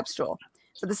need a step stool.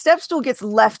 But the step stool gets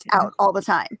left out all the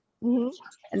time. And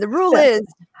the rule is,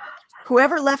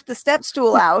 whoever left the step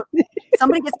stool out,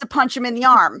 somebody gets to punch him in the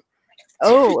arm.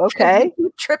 Oh, okay.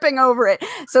 Tripping over it.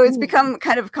 So it's become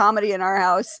kind of comedy in our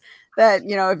house that,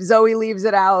 if Zoe leaves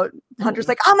it out, Hunter's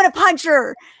like, I'm going to punch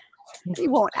her. He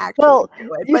won't actually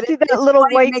do it. You see that little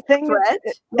white thing?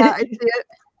 Yeah, I see it.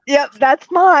 Yep, that's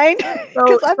mine.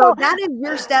 So that is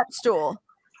your step stool.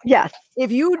 Yes.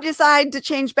 If you decide to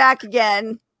change back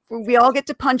again, we all get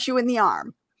to punch you in the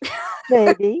arm.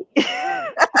 Maybe.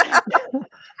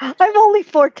 I'm only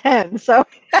 4'10", so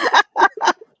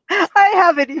I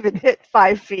haven't even hit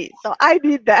 5 feet. So I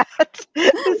need that,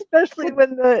 especially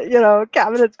when the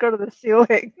cabinets go to the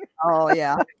ceiling. Oh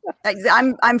yeah,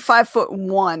 I'm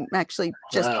 5'1", actually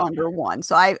just under 1.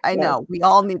 So I know we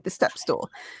all need the step stool.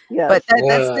 Yes. But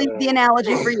that's the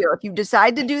analogy for you. If you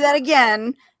decide to do that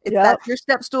again, if that's your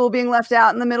step stool being left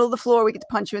out in the middle of the floor, we get to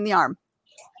punch you in the arm.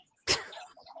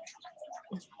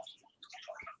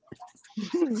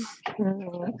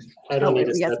 I don't need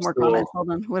we got some more comments.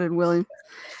 Hold on. What did William?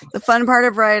 The fun part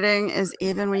of writing is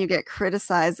even when you get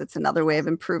criticized, it's another way of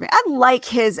improving. I like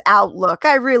his outlook.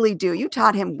 I really do. You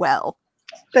taught him well.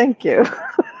 Thank you.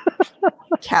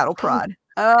 Cattle prod.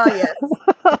 Oh yes.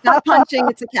 It's not punching,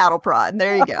 it's a cattle prod.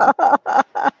 There you go.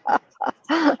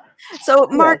 So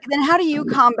Mark, then how do you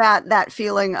combat that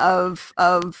feeling of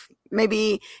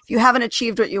maybe if you haven't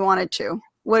achieved what you wanted to?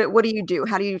 What do you do?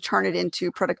 How do you turn it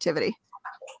into productivity?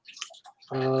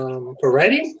 For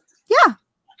writing? Yeah.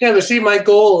 Yeah, but see, my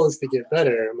goal is to get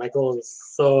better. My goal is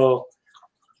so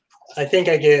I think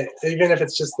I get, even if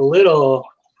it's just a little,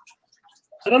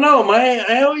 I don't know,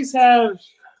 I always have,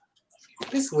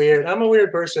 it's weird. I'm a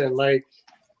weird person. Like,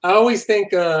 I always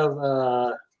think of,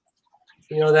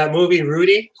 that movie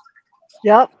Rudy.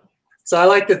 Yep. So I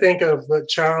like to think of what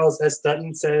Charles S.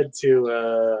 Dutton said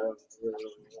to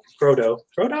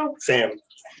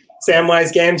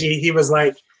Samwise Gamgee, he was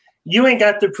like, you ain't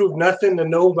got to prove nothing to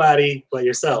nobody but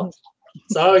yourself.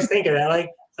 So I always think of that. Like,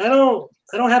 I don't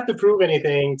have to prove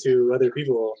anything to other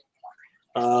people.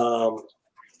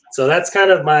 So that's kind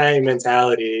of my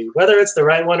mentality. Whether it's the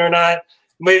right one or not,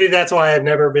 maybe that's why I've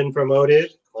never been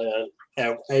promoted.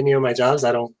 I knew my jobs.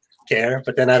 I don't care,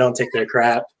 but then I don't take their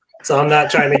crap. So I'm not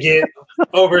trying to get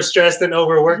overstressed and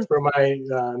overworked for my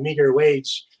meager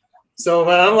wage. So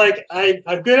I'm like,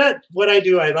 I'm good at what I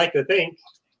do. I like to think.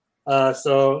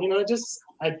 So,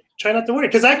 I try not to worry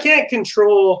because I can't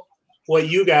control what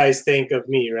you guys think of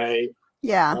me, right?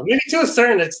 Yeah. Maybe to a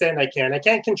certain extent I can. I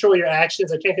can't control your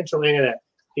actions. I can't control any of that.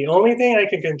 The only thing I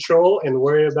can control and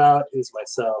worry about is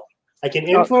myself. I can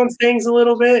influence things a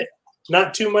little bit,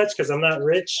 not too much because I'm not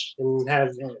rich and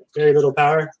have very little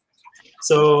power.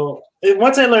 So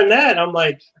once I learned that, I'm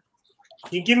like,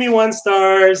 you can give me 1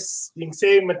 stars. You can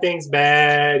say my thing's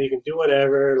bad. You can do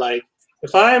whatever. Like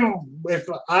if I'm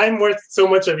worth so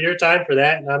much of your time for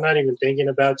that, and I'm not even thinking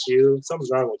about you,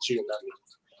 something's wrong with you, not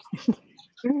me.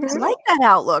 I like that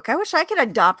outlook. I wish I could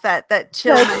adopt that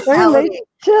chill mentality.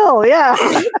 Chill, yeah.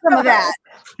 Some of that.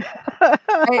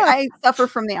 I suffer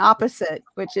from the opposite,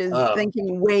 which is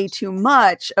thinking way too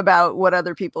much about what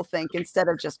other people think instead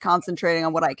of just concentrating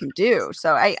on what I can do.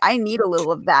 So I need a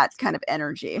little of that kind of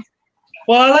energy.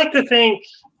 Well, I like to think.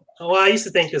 Well, I used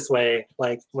to think this way.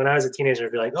 Like when I was a teenager,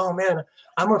 I'd be like, "Oh man,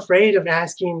 I'm afraid of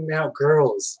asking out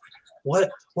girls. What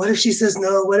if she says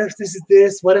no? What if this is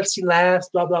this? What if she laughs?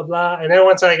 Blah blah blah." And then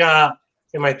once I got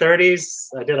in my 30s,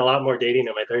 I did a lot more dating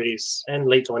in my 30s and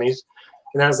late 20s,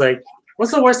 and I was like,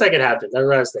 "What's the worst that could happen?" That's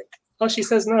what I was thinking. Oh, she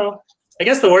says no. I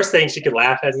guess the worst thing, she could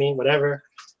laugh at me, whatever.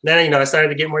 Then I started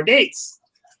to get more dates.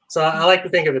 So I like to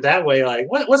think of it that way. Like,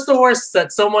 what's the worst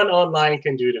that someone online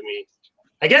can do to me?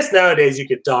 I guess nowadays you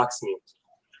could dox me,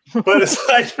 but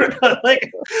aside from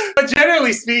but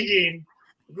generally speaking,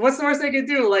 what's the worst they could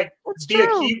do? Like, be a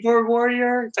keyboard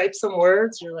warrior, type some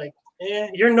words. You're like,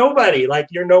 you're nobody. Like,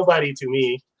 you're nobody to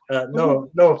me.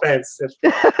 No offense. You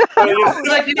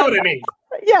know what I mean.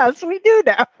 Yes, we do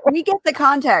now. We get the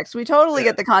context. We totally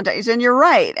get the context, and you're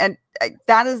right. And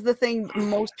that is the thing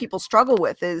most people struggle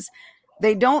with is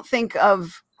they don't think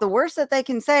of the worst that they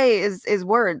can say is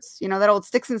words. That old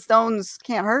sticks and stones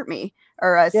can't hurt me,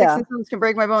 or sticks and stones can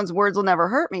break my bones. Words will never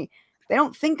hurt me. They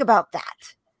don't think about that.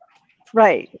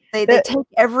 Right. They take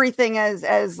everything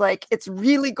as like it's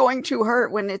really going to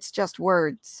hurt when it's just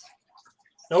words.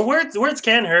 No, words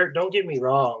can hurt. Don't get me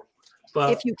wrong.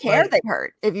 But if you care, they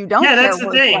hurt. If you don't, that's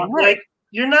the thing. Like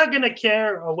you're not gonna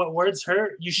care what words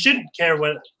hurt. You shouldn't care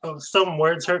what some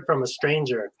words hurt from a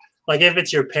stranger. Like if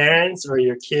it's your parents or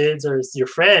your kids or your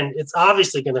friend, it's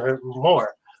obviously gonna hurt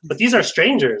more. But these are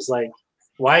strangers. Like,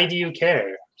 why do you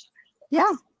care?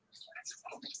 Yeah.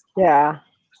 Yeah.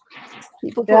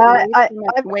 People put way too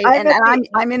much weight, and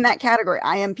I'm in that category.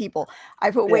 I am people.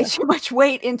 I put way too much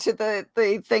weight into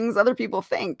the things other people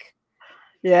think.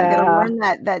 Yeah, you gotta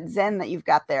learn that zen that you've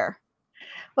got there.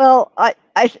 Well,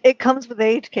 it comes with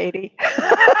age, Katie.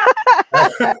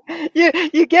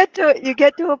 you get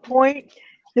to a point.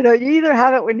 You either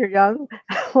have it when you're young,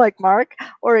 like Mark,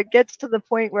 or it gets to the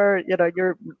point where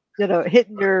you're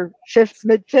hitting your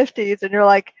mid 50s, and you're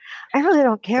like, I really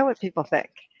don't care what people think.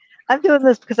 I'm doing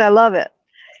this because I love it,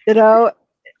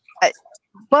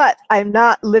 but I'm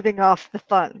not living off the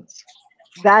funds.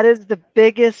 That is the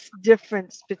biggest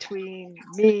difference between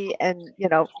me and,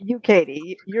 you,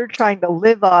 Katie. You're trying to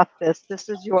live off this. This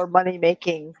is your money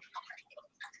making.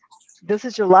 This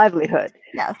is your livelihood.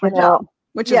 Yeah, it's my job.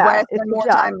 Which is why I spend more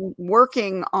time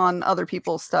working on other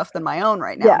people's stuff than my own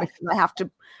right now. Because I have to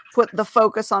put the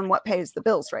focus on what pays the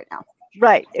bills right now.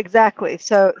 Right, exactly.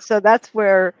 So that's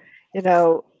where,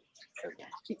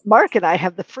 Mark and I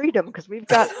have the freedom because we've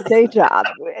got the day job.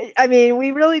 I mean,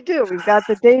 we really do. We've got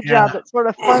the day job that sort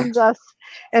of funds us,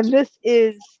 and this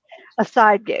is a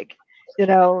side gig.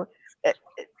 I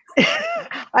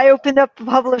opened up a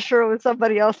publisher with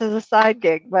somebody else as a side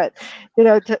gig, but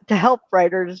to help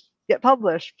writers get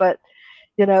published. But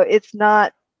it's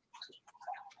not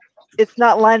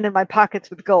lining my pockets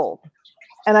with gold.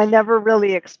 And I never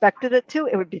really expected it to.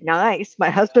 It would be nice. My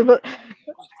husband would,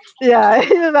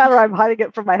 either that or I'm hiding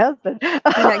it from my husband.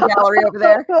 That gallery over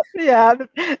there. Yeah,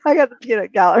 I got the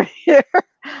peanut gallery here.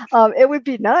 It would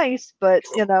be nice, but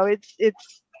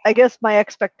it's. I guess my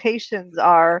expectations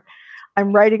are,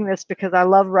 I'm writing this because I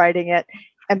love writing it,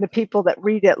 and the people that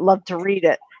read it love to read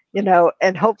it.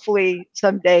 And hopefully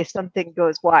someday something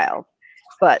goes wild.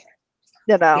 But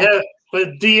Yeah,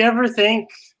 but do you ever think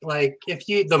like if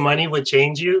the money would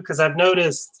change you? Because I've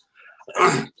noticed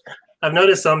I've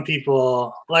noticed some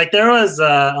people, like there was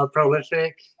a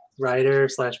prolific writer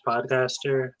 /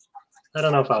 podcaster. I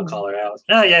don't know if I'll call her out.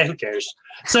 Oh yeah, who cares?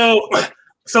 So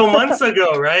months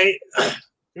ago, right?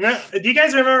 Do you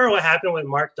guys remember what happened with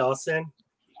Mark Dawson?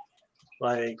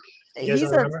 Like, he's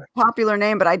a popular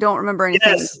name, but I don't remember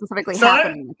anything specifically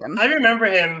happening with him. I remember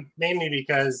him mainly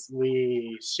because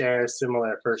we share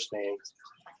similar first names,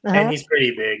 and he's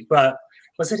pretty big. But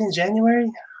was it in January?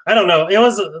 I don't know. It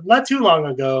was not too long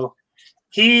ago.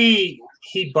 He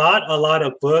bought a lot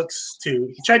of books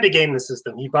he tried to game the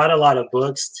system. He bought a lot of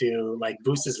books to like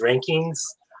boost his rankings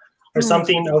or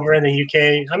something over in the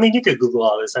UK. I mean, you could Google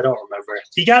all this. I don't remember.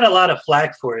 He got a lot of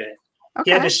flack for it. Okay.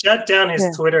 He had to shut down his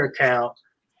Twitter account,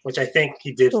 which I think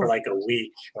he did for like a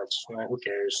week, which who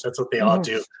cares? That's what they all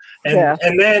do.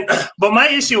 And then, but my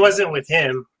issue wasn't with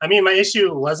him. I mean, my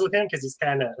issue was with him because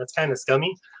that's kind of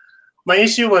scummy. My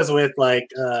issue was with like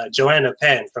Joanna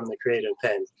Penn from the Creative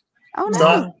Penn. Oh no.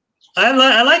 So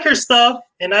I like her stuff,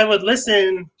 and I would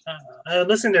listen. I would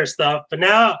listen to her stuff, but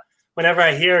now whenever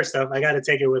I hear her stuff, I got to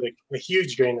take it with a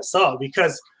huge grain of salt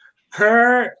because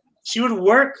she would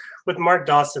work with Mark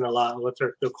Dawson a lot with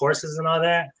the courses and all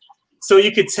that. So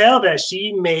you could tell that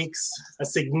she makes a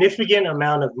significant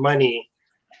amount of money.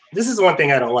 This is one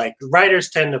thing I don't like. Writers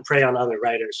tend to prey on other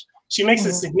writers. She makes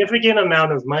a significant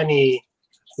amount of money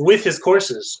with his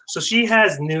courses. So she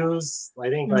has news, I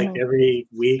think, like every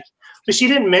week. But she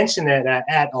didn't mention it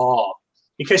at all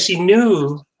because she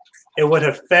knew it would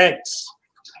affect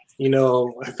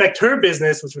her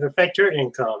business, which would affect her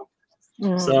income.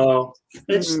 So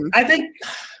I think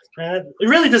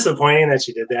really disappointing that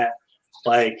she did that.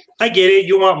 Like, I get it.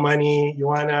 You want money. You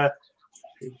want to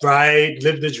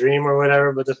live the dream or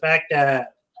whatever. But the fact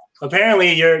that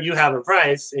apparently you have a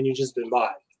price and you've just been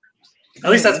bought.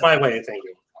 At least that's my way of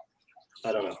thinking.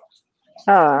 I don't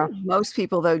know. Most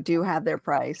people, though, do have their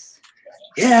price.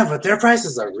 Yeah, but their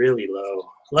prices are really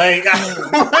low. Like,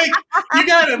 you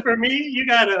gotta,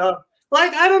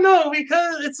 like, I don't know,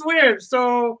 because it's weird.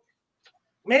 So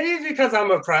maybe because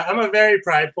I'm a very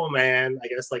prideful man, I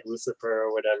guess, like Lucifer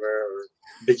or whatever, or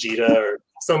Vegeta or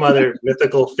some other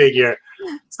mythical figure.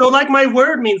 So like my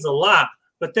word means a lot.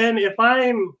 But then if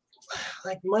I'm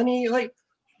like money, like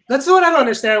that's what I don't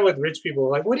understand with rich people.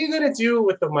 Like, what are you gonna do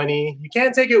with the money? You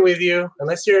can't take it with you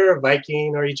unless you're a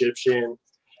Viking or Egyptian.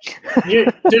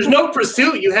 There's no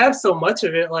pursuit. You have so much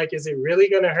of it. Like, is it really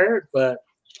gonna hurt? But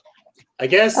I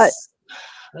guess I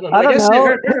don't know. I guess it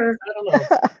hurt her. I don't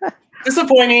know.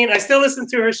 Disappointing. I still listen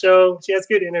to her show. She has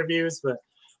good interviews, but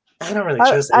I don't really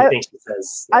trust anything she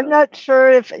says. I'm not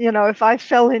sure if I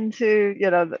fell into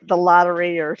the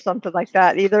lottery or something like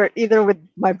that, either with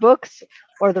my books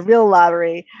or the real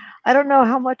lottery. I don't know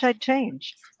how much I'd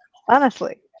change,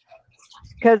 honestly,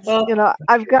 because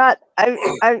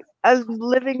I'm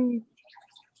living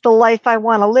the life I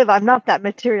want to live. I'm not that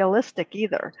materialistic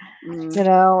either. You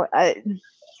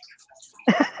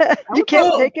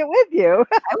can't take it with you.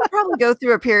 I would probably go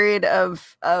through a period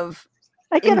of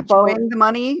enjoying the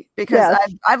money because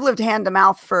I've lived hand to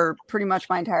mouth for pretty much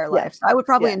my entire life. So I would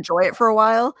probably enjoy it for a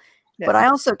while, but I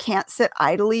also can't sit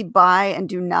idly by and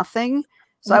do nothing.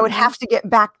 So I would have to get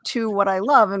back to what I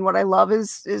love, and what I love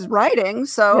is writing.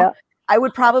 So I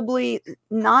would probably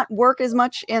not work as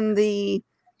much in the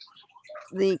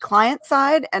client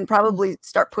side and probably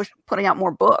start putting out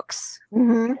more books.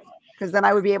 Because then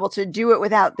I would be able to do it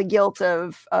without the guilt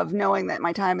of knowing that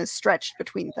my time is stretched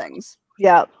between things.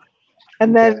 Yeah.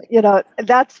 And then,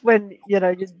 that's when,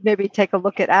 you maybe take a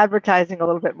look at advertising a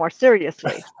little bit more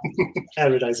seriously.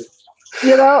 Advertising.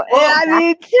 I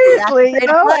mean, seriously,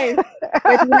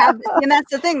 and that's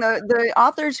the thing. The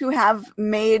authors who have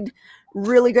made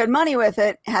really good money with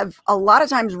it have a lot of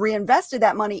times reinvested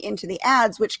that money into the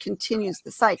ads, which continues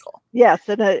the cycle. Yes,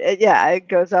 and it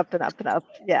goes up and up and up.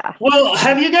 Yeah. Well,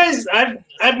 have you guys?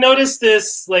 I've noticed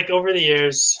this like over the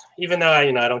years. Even though I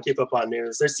don't keep up on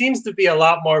news, there seems to be a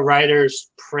lot more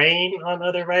writers preying on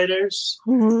other writers.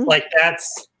 Like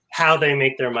that's how they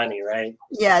make their money, right?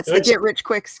 Yeah, it's the get rich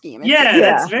quick scheme.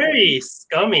 That's very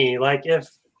scummy. Like if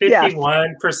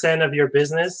 51% of your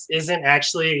business isn't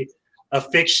actually a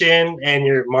fiction and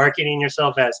you're marketing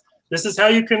yourself as this is how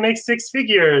you can make 6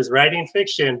 figures writing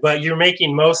fiction, but you're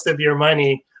making most of your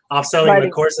money off selling the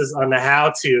courses on the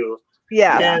how to.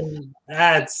 And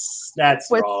that's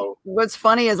wrong. What's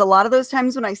funny is a lot of those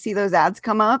times when I see those ads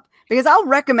come up, because I'll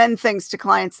recommend things to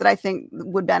clients that I think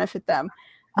would benefit them.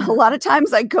 A lot of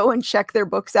times I go and check their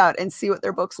books out and see what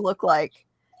their books look like.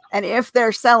 And if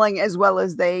they're selling as well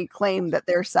as they claim that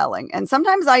they're selling. And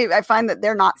sometimes I find that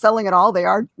they're not selling at all. They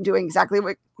are doing exactly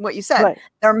what you said. Right.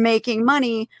 They're making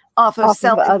money off of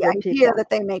selling the idea that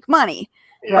they make money.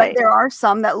 But there are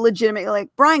some that legitimately, like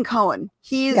Brian Cohen,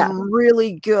 he's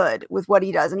really good with what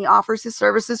he does, and he offers his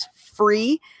services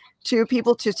free to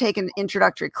people to take an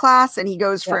introductory class, and he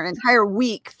goes for an entire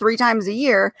week 3 times a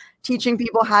year teaching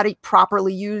people how to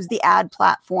properly use the ad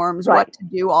platforms, what to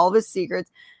do, all of his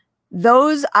secrets.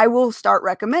 Those I will start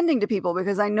recommending to people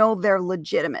because I know they're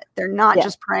legitimate. They're not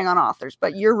just preying on authors.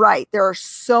 But you're right, there are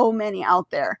so many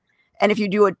out there, and if you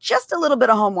do just a little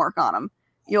bit of homework on them,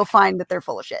 you'll find that they're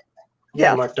full of shit.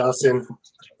 Yeah, Mark Dawson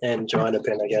and Joanna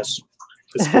Penn, I guess.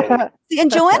 And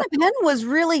Joanna Penn was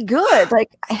really good.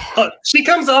 Like, she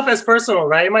comes off as personal,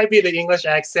 right? It might be the English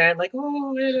accent, like,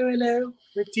 oh, hello,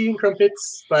 with tea and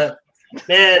crumpets. But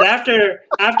man, after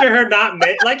her not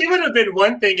like, it would have been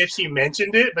one thing if she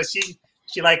mentioned it, but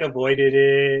she like avoided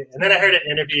it. And then I heard an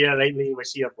interview lately where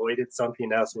she avoided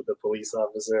something else with a police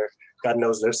officer. God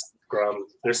knows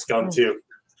they're scum too.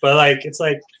 But like, it's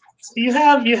like you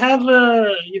have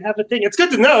a thing. It's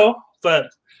good to know, but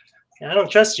I don't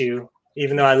trust you.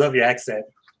 Even though I love your accent.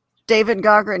 David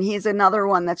Gaughran, he's another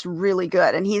one that's really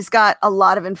good. And he's got a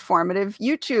lot of informative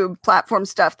YouTube platform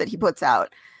stuff that he puts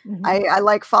out. Mm-hmm. I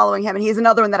like following him. And he's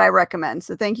another one that I recommend.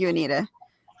 So thank you, Anita.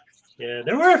 Yeah,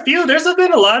 there were a few. There's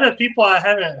been a lot of people I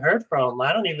haven't heard from.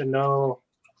 I don't even know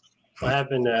what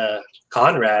happened to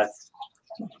Conrad.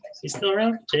 Is he still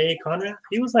around? Jay Conrad?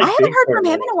 He was like, I haven't heard from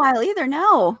him in a while either.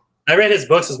 No. I read his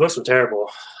books. His books were terrible.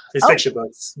 His fiction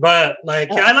books. But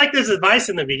like, I liked his advice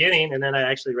in the beginning, and then I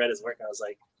actually read his work. I was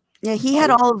like, yeah, he had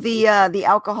all of the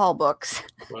alcohol books.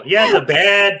 Well, he had the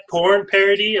bad porn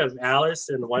parody of Alice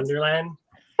in Wonderland.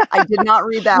 I did not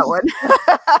read that one.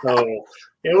 So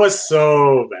it was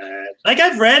so bad. Like,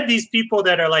 I've read these people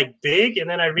that are like big, and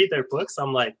then I read their books.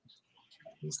 I'm like,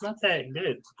 it's not that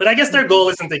good. But I guess their goal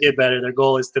isn't to get better. Their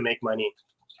goal is to make money.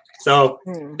 So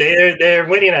they're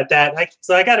winning at that.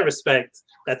 So I gotta respect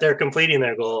that they're completing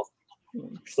their goal.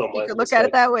 Somewhat. You could look at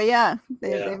it that way,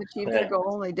 they've achieved their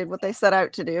goal. They did what they set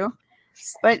out to do.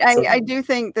 But I do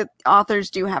think that authors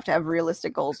do have to have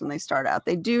realistic goals when they start out.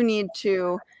 They do need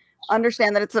to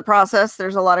understand that it's a process.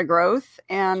 There's a lot of growth,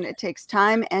 and it takes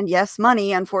time and yes,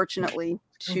 money, unfortunately,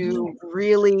 to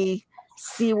really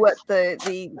see what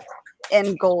the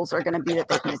end goals are going to be that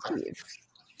they can achieve.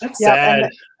 That's sad.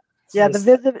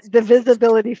 The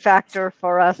visibility factor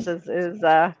for us is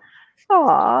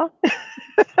I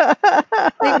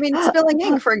mean, Spilling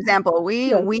Ink, for example,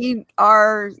 we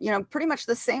are, pretty much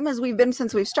the same as we've been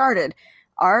since we started.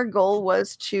 Our goal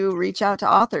was to reach out to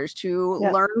authors, to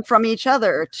learn from each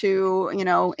other,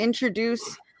 to,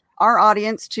 introduce our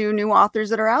audience to new authors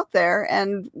that are out there.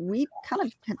 And we kind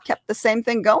of have kept the same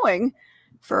thing going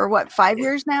for 5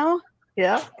 years now?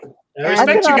 Yeah. I've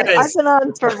been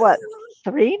on for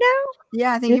 3 now?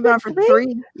 Yeah, I think you've been on for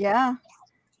 3. Yeah.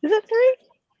 Is it 3?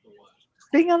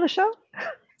 Being on the show?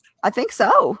 I think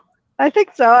so.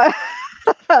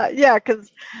 Yeah, because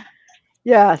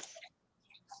yes.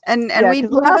 And we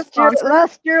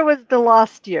last year was the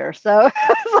lost year, so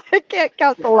I can't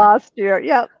count the last year.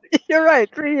 Yeah, you're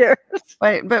right, 3 years.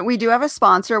 But we do have a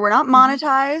sponsor. We're not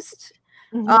monetized,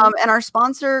 and our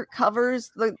sponsor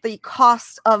covers the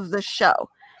cost of the show.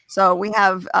 So we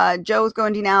have Joe's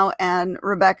Going to Now and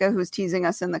Rebecca, who's teasing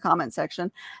us in the comment section.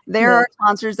 There are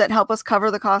sponsors that help us cover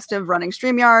the cost of running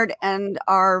StreamYard and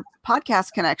our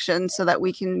podcast connection so that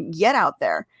we can get out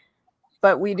there.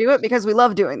 But we do it because we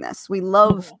love doing this. We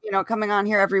love, coming on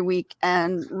here every week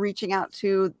and reaching out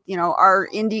to, our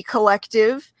indie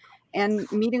collective and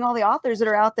meeting all the authors that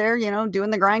are out there, doing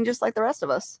the grind just like the rest of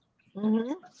us.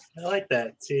 Mm-hmm. I like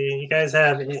that. See, you guys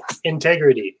have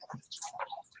integrity.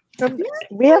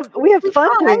 We have fun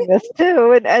doing this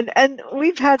too, and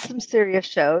we've had some serious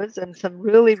shows and some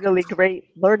really, really great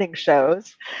learning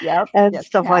shows,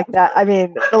 stuff like that. I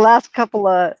mean, the last couple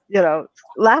of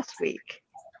last week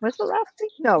was it last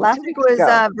week? No, last week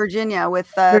was Virginia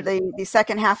with the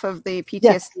second half of the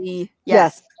PTSD.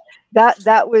 Yes,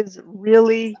 that was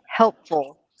really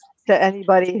helpful to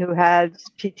anybody who has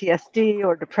PTSD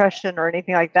or depression or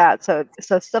anything like that. So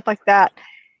stuff like that.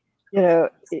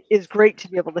 Is great to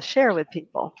be able to share with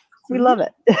people. We love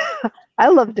it. I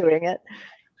love doing it,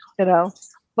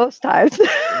 most times,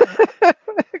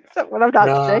 except when I'm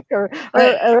not sick or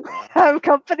have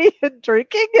company and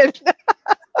drinking.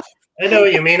 I know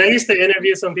what you mean. I used to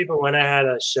interview some people when I had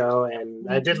a show, and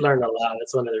I did learn a lot.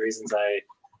 That's one of the reasons I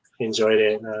enjoyed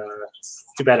it. It's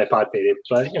too bad I podpated,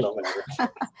 but whatever.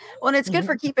 Well, and it's good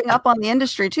for keeping up on the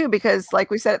industry too, because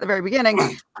like we said at the very beginning,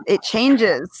 it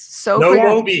changes so quickly.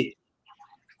 Moby.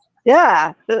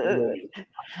 Yeah. That's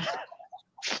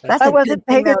I wasn't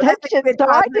paying attention, so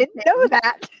I didn't know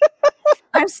that.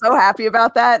 I'm so happy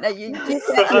about that. You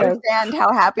can't understand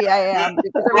how happy I am.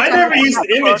 I never used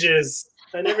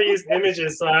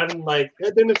images. So I'm like,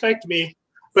 it didn't affect me.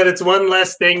 But it's one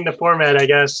less thing to format, I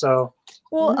guess. So,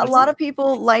 well, a lot of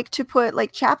people like to put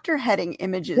like chapter heading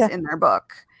images in their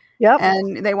book. Yep.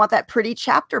 And they want that pretty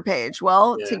chapter page.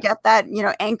 Well, to get that,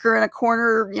 anchor in a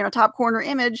corner, top corner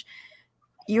image,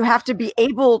 you have to be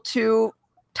able to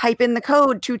type in the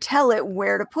code to tell it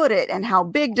where to put it and how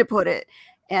big to put it.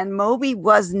 And Mobi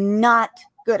was not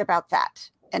good about that.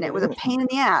 And it was a pain in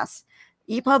the ass.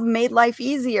 EPUB made life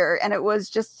easier, and it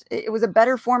was a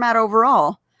better format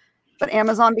overall. But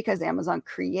Amazon, because Amazon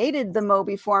created the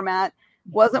Mobi format,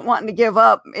 wasn't wanting to give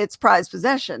up its prized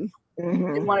possession.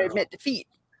 Didn't want to admit defeat.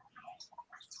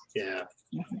 Yeah.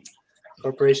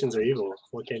 Corporations are evil.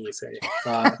 What can you say?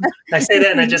 I say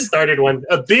that and I just started one.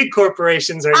 Big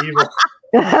corporations are evil.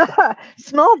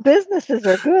 Small businesses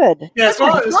are good. Yeah,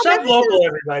 small global,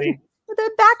 everybody.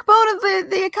 The backbone of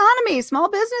the economy, small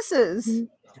businesses.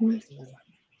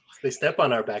 They step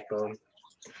on our backbone.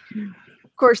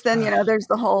 Of course, then, there's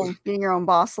the whole being your own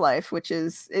boss life, which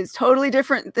is totally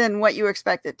different than what you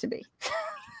expect it to be.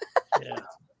 Yeah.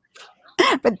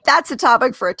 But that's a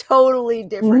topic for a totally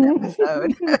different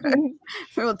episode.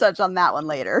 We will touch on that one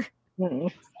later.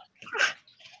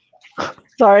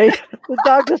 Sorry, the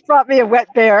dog just brought me a wet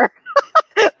bear.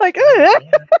 Like,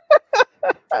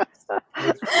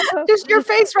 just your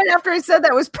face right after I said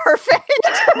that was perfect.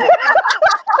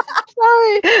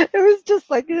 Sorry, it was just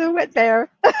like a wet bear.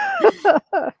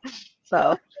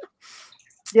 So,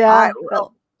 yeah.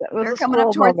 Well, we're coming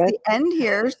up towards the end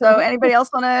here. So anybody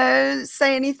else want to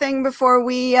say anything before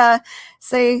we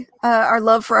say our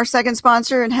love for our second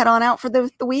sponsor and head on out for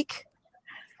the week?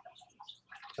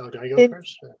 Oh, do I go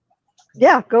first?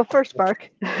 Yeah, go first, Mark.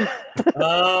 Do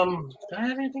I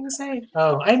have anything to say?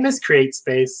 Oh, I miss Create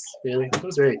Space, really. It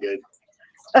was very good.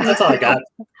 That's all I got.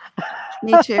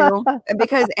 Me too.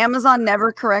 Because Amazon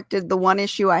never corrected the one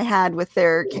issue I had with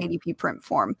their KDP print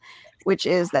form, which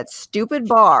is that stupid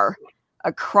bar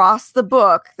across the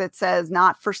book that says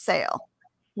not for sale.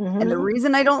 And the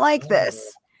reason I don't like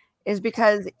this is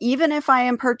because even if I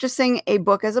am purchasing a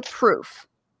book as a proof,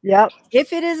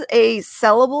 if it is a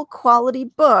sellable quality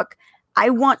book, I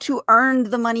want to earn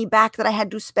the money back that I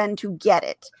had to spend to get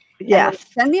it. Yeah.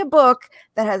 Send me a book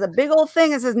that has a big old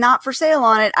thing that says not for sale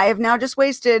on it. I have now just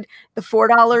wasted the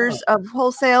 $4 of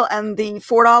wholesale and the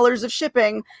 $4 of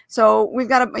shipping. So we've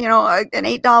got an $8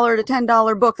 to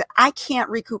 $10 book that I can't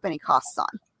recoup any costs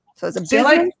on. So as a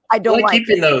business, I don't like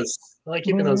keeping those. I like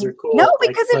keeping those. Are cool. No,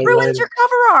 because it ruins your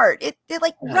cover art. It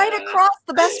right across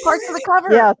the best parts of the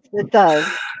cover. Yes, it does.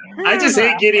 I just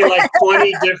hate getting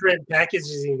 20 different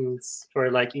packagings for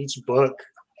each book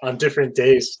on different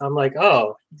days. I'm like,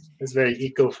 oh, it's very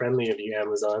eco-friendly of you,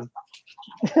 Amazon.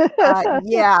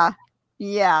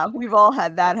 Yeah, we've all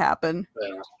had that happen.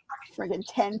 Yeah. Friggin'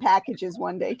 10 packages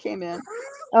one day came in.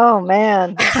 Oh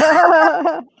man.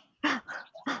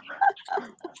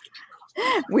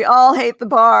 We all hate the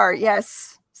bar.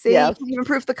 Yes. See, you can even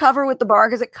proof the cover with the bar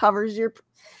because it covers your.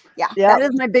 That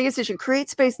is my biggest issue.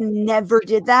 CreateSpace never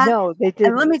did that. No, they didn't.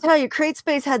 And let me tell you,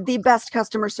 CreateSpace had the best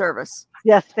customer service.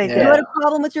 Yes, they did. You had a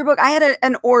problem with your book. I had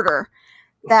an order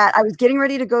that I was getting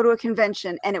ready to go to a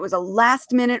convention, and it was a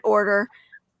last-minute order.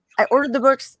 I ordered the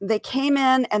books. They came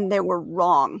in, and they were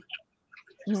wrong.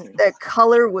 The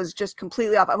color was just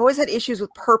completely off. I've always had issues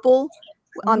with purple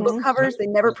on book covers. They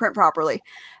never print properly.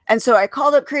 And so I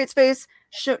called up CreateSpace,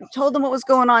 told them what was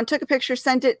going on, took a picture,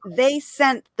 sent it. They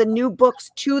sent the new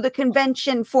books to the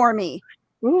convention for me.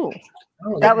 Ooh,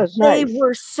 that was nice. They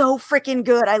were so freaking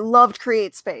good. I loved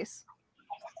CreateSpace.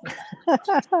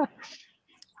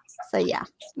 So yeah,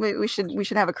 we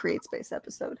should have a CreateSpace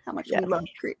episode. How much we love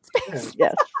CreateSpace.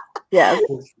 Yes.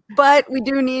 But we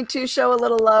do need to show a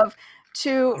little love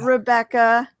to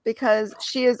Rebecca because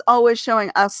she is always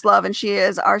showing us love, and she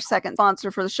is our second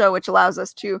sponsor for the show, which allows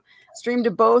us to stream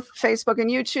to both Facebook and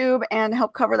YouTube and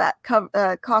help cover that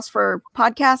cost for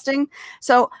podcasting.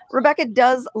 So Rebecca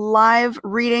does live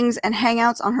readings and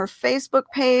hangouts on her Facebook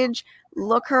page.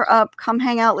 Look her up, come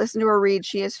hang out, listen to her read.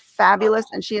 She is fabulous,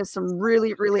 and she has some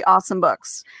really, really awesome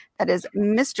books. That is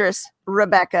Mistress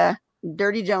Rebecca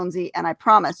Dirty Jonesy, and I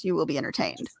promise you will be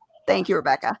entertained. Thank you,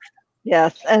 Rebecca.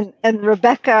 Yes, and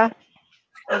Rebecca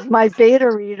is my beta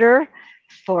reader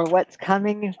for what's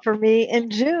coming for me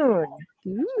in June.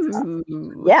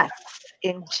 Ooh. Yes,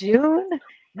 in June,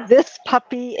 this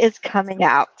puppy is coming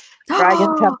out.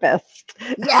 Dragon Tempest.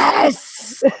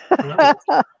 Yes!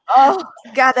 Oh,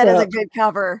 God, that is a good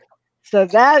cover. So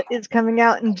that is coming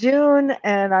out in June,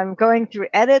 and I'm going through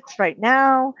edits right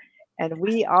now, and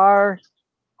we are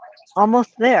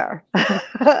almost there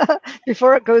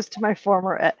before it goes to my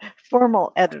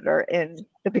formal editor in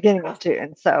the beginning of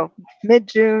June. So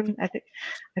mid-June, I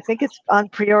think it's on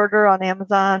pre-order on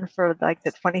Amazon for like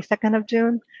the 22nd of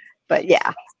June. But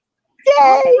yeah,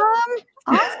 yay!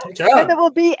 Awesome. Good job. And it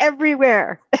will be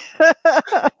everywhere.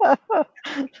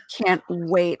 Can't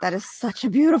wait. That is such a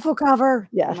beautiful cover.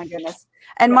 Yes. Oh my goodness.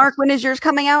 And Yes. Mark, when is yours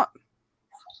coming out?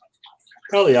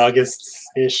 Probably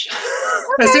August-ish.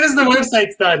 As soon as the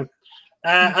website's done.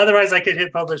 Otherwise, I could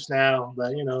hit publish now.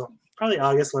 But, probably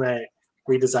August when I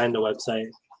redesign the website.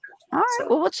 All right.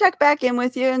 Well, we'll check back in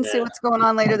with you and see what's going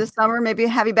on later this summer. Maybe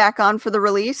have you back on for the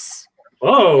release.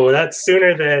 Oh, that's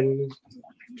sooner than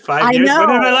 5 years. know.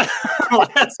 When have I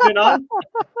last been on?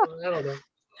 I don't know.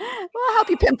 Well, I'll help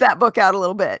you pimp that book out a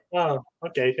little bit. Oh,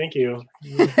 okay. Thank you.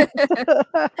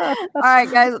 All right,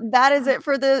 guys, that is it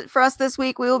for us this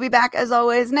week. We will be back as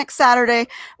always next Saturday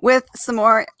with some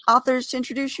more authors to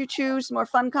introduce you to, some more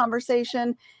fun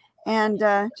conversation,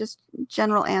 and just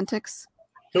general antics.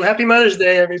 So happy Mother's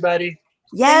Day, everybody.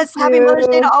 Yes, Thank happy you. Mother's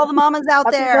Day to all the mamas out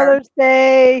Happy there. Mother's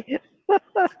Day.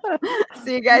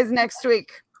 See you guys next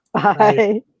week.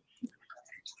 Bye.